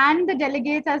and the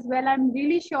delegates as well. I'm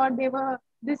really sure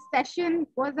this session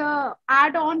was a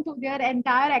add-on to their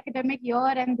entire academic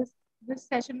year, and this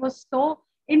session was so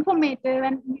informative,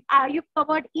 and you've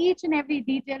covered each and every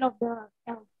detail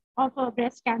of a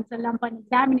breast cancer lump and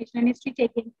examination and history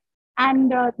taking,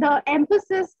 and the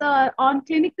emphasis on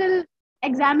clinical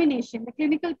examination, the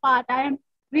clinical part. I am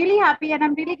really happy and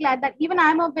I'm really glad that even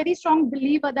I'm a very strong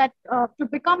believer that to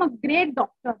become a great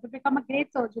doctor, to become a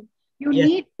great surgeon, you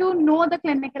need to know the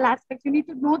clinical aspects, you need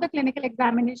to know the clinical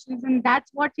examinations, and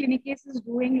that's what Clinicase is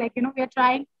doing. Like, we are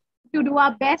trying to do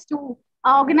our best to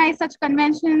organize such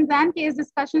conventions and case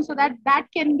discussions so that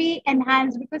can be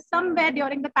enhanced, because somewhere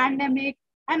during the pandemic,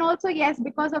 and also, yes,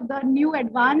 because of the new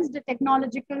advanced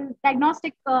technological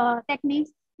diagnostic techniques,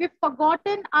 we've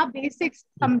forgotten our basics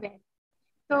somewhere.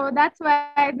 So that's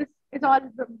why this is all,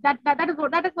 that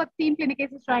is what Team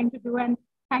Clinicase is trying to do. And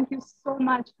thank you so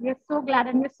much. We're so glad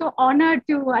and we're so honored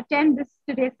to attend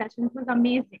today's session. It was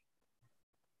amazing.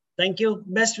 Thank you.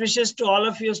 Best wishes to all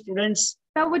of you students.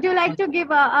 So would you like to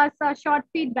give us a short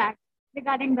feedback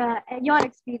regarding your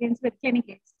experience with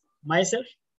Clinicase? Myself?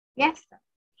 Yes, sir.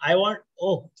 I want,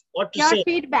 what to your say?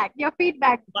 Your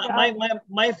feedback.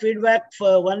 My feedback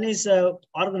for one is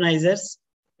organizers.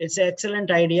 It's an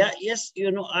excellent idea. Yes,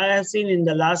 I have seen in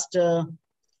the last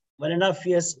 1.5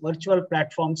 years, virtual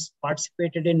platforms,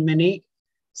 participated in many.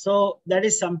 So that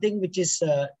is something which is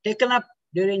taken up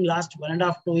during last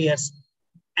 1.5, 2 years.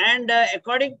 And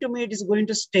according to me, it is going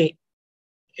to stay.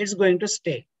 It's going to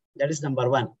stay. That is number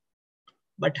one.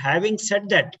 But having said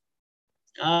that,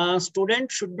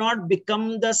 students should not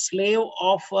become the slave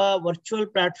of a virtual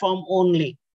platform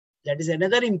only. That is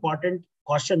another important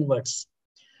caution words.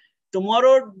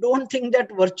 Tomorrow, don't think that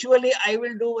virtually I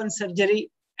will do one surgery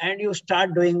and you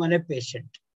start doing on a patient.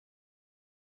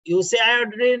 You say, I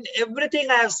have done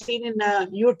everything I have seen in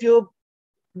YouTube,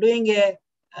 doing a,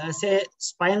 say,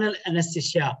 spinal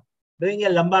anesthesia, doing a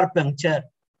lumbar puncture,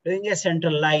 doing a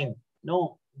central line.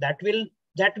 No, that will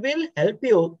help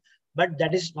you, but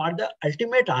that is not the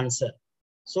ultimate answer.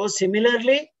 So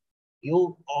similarly,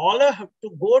 you all have to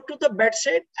go to the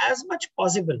bedside as much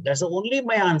possible. That's only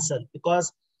my answer,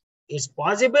 because it's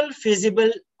possible, feasible,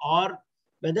 or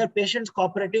whether patients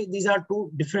cooperative, these are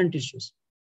two different issues.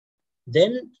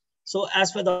 Then, so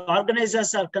as for the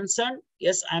organizers are concerned,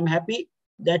 yes, I'm happy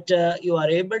that you are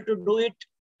able to do it.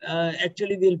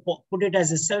 Actually, we'll put it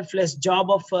as a selfless job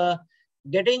of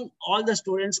getting all the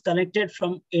students connected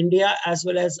from India as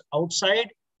well as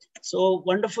outside. So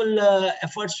wonderful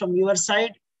efforts from your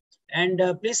side, and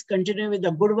please continue with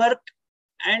the good work.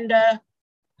 And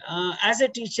as a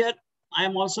teacher, I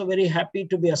am also very happy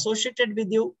to be associated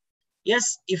with you.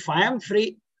 Yes, if I am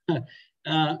free,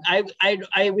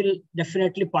 I will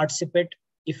definitely participate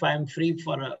if I am free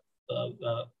for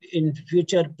in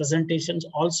future presentations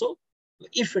also,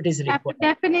 if it is required.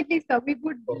 Definitely, sir. We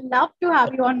would love to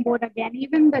have you on board again.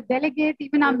 Even the delegates,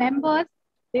 even our members,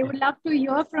 they would love to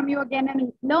hear from you again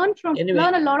and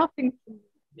learn a lot of things from you.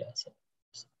 Yes.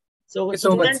 So, thank you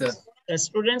so much, sir.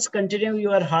 Students, continue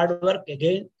your hard work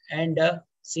again and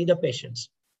see the patients.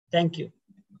 Thank you.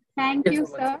 Thank you,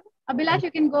 so sir. Abhilash,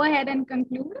 you can go ahead and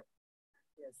conclude.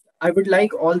 Yes, I would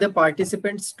like all the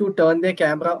participants to turn their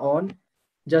camera on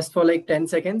just for like 10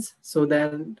 seconds, so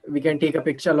then we can take a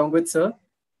picture along with sir.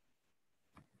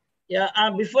 Yeah,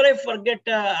 before I forget,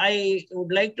 I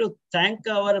would like to thank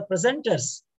our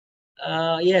presenters.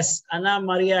 Yes, Anna,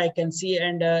 Maria, I can see,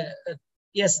 and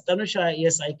yes, Tanusha,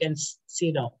 yes, I can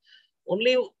see now.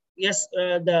 Only, yes,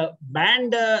 the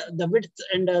band, the width,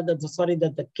 and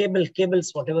the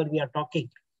cables, whatever we are talking,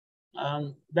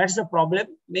 that's the problem.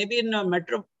 Maybe in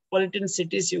metropolitan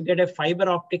cities, you get a fiber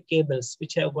optic cables,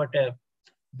 which have got a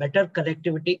better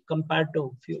connectivity compared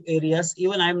to few areas.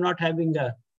 Even I'm not having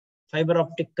a fiber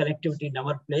optic connectivity in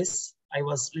our place. I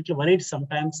was a little worried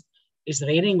sometimes. It's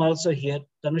raining also here.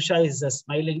 Tanusha is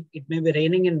smiling. It may be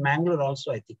raining in Mangalore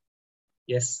also, I think.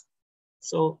 Yes.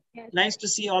 So nice to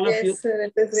see all of you. Yes, sir,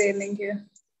 it is raining here.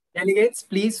 Delegates,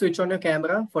 please switch on your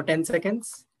camera for 10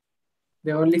 seconds.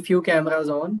 There are only few cameras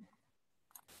on.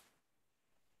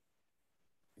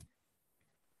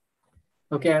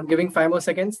 Okay, I'm giving 5 more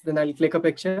seconds, then I'll click a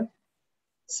picture.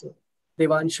 So,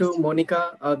 Devanshu,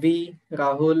 Monica, Avi,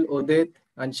 Rahul, Udit,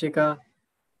 Anshika,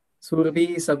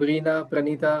 Surbhi, Sabrina,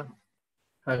 Pranita,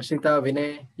 Harshita,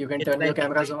 Vinay, you can turn your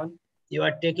cameras on. You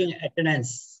are taking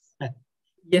attendance.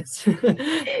 Yes.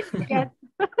 Yes.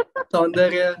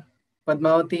 Saundarya,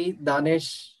 Padmavati,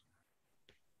 Danish.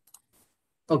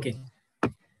 Okay.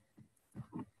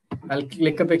 I'll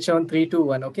click a picture on 3, 2,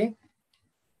 1, okay?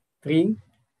 3,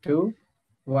 2,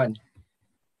 1.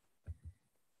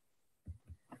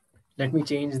 Let me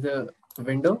change the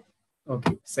window.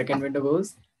 Okay, second window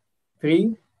goes.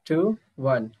 3, 2,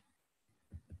 1.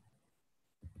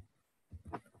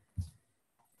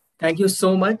 Thank you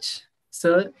so much,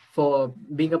 sir, for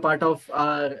being a part of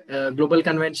our global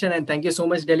convention, and thank you so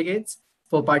much, delegates,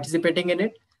 for participating in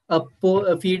it.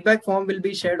 A feedback form will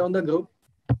be shared on the group.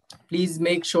 Please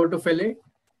make sure to fill it.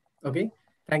 Okay.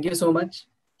 Thank you so much.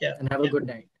 Yeah. And have a good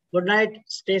night. Good night.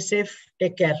 Stay safe.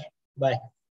 Take care. Bye.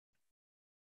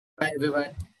 Bye,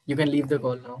 everyone. You can leave the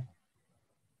call now.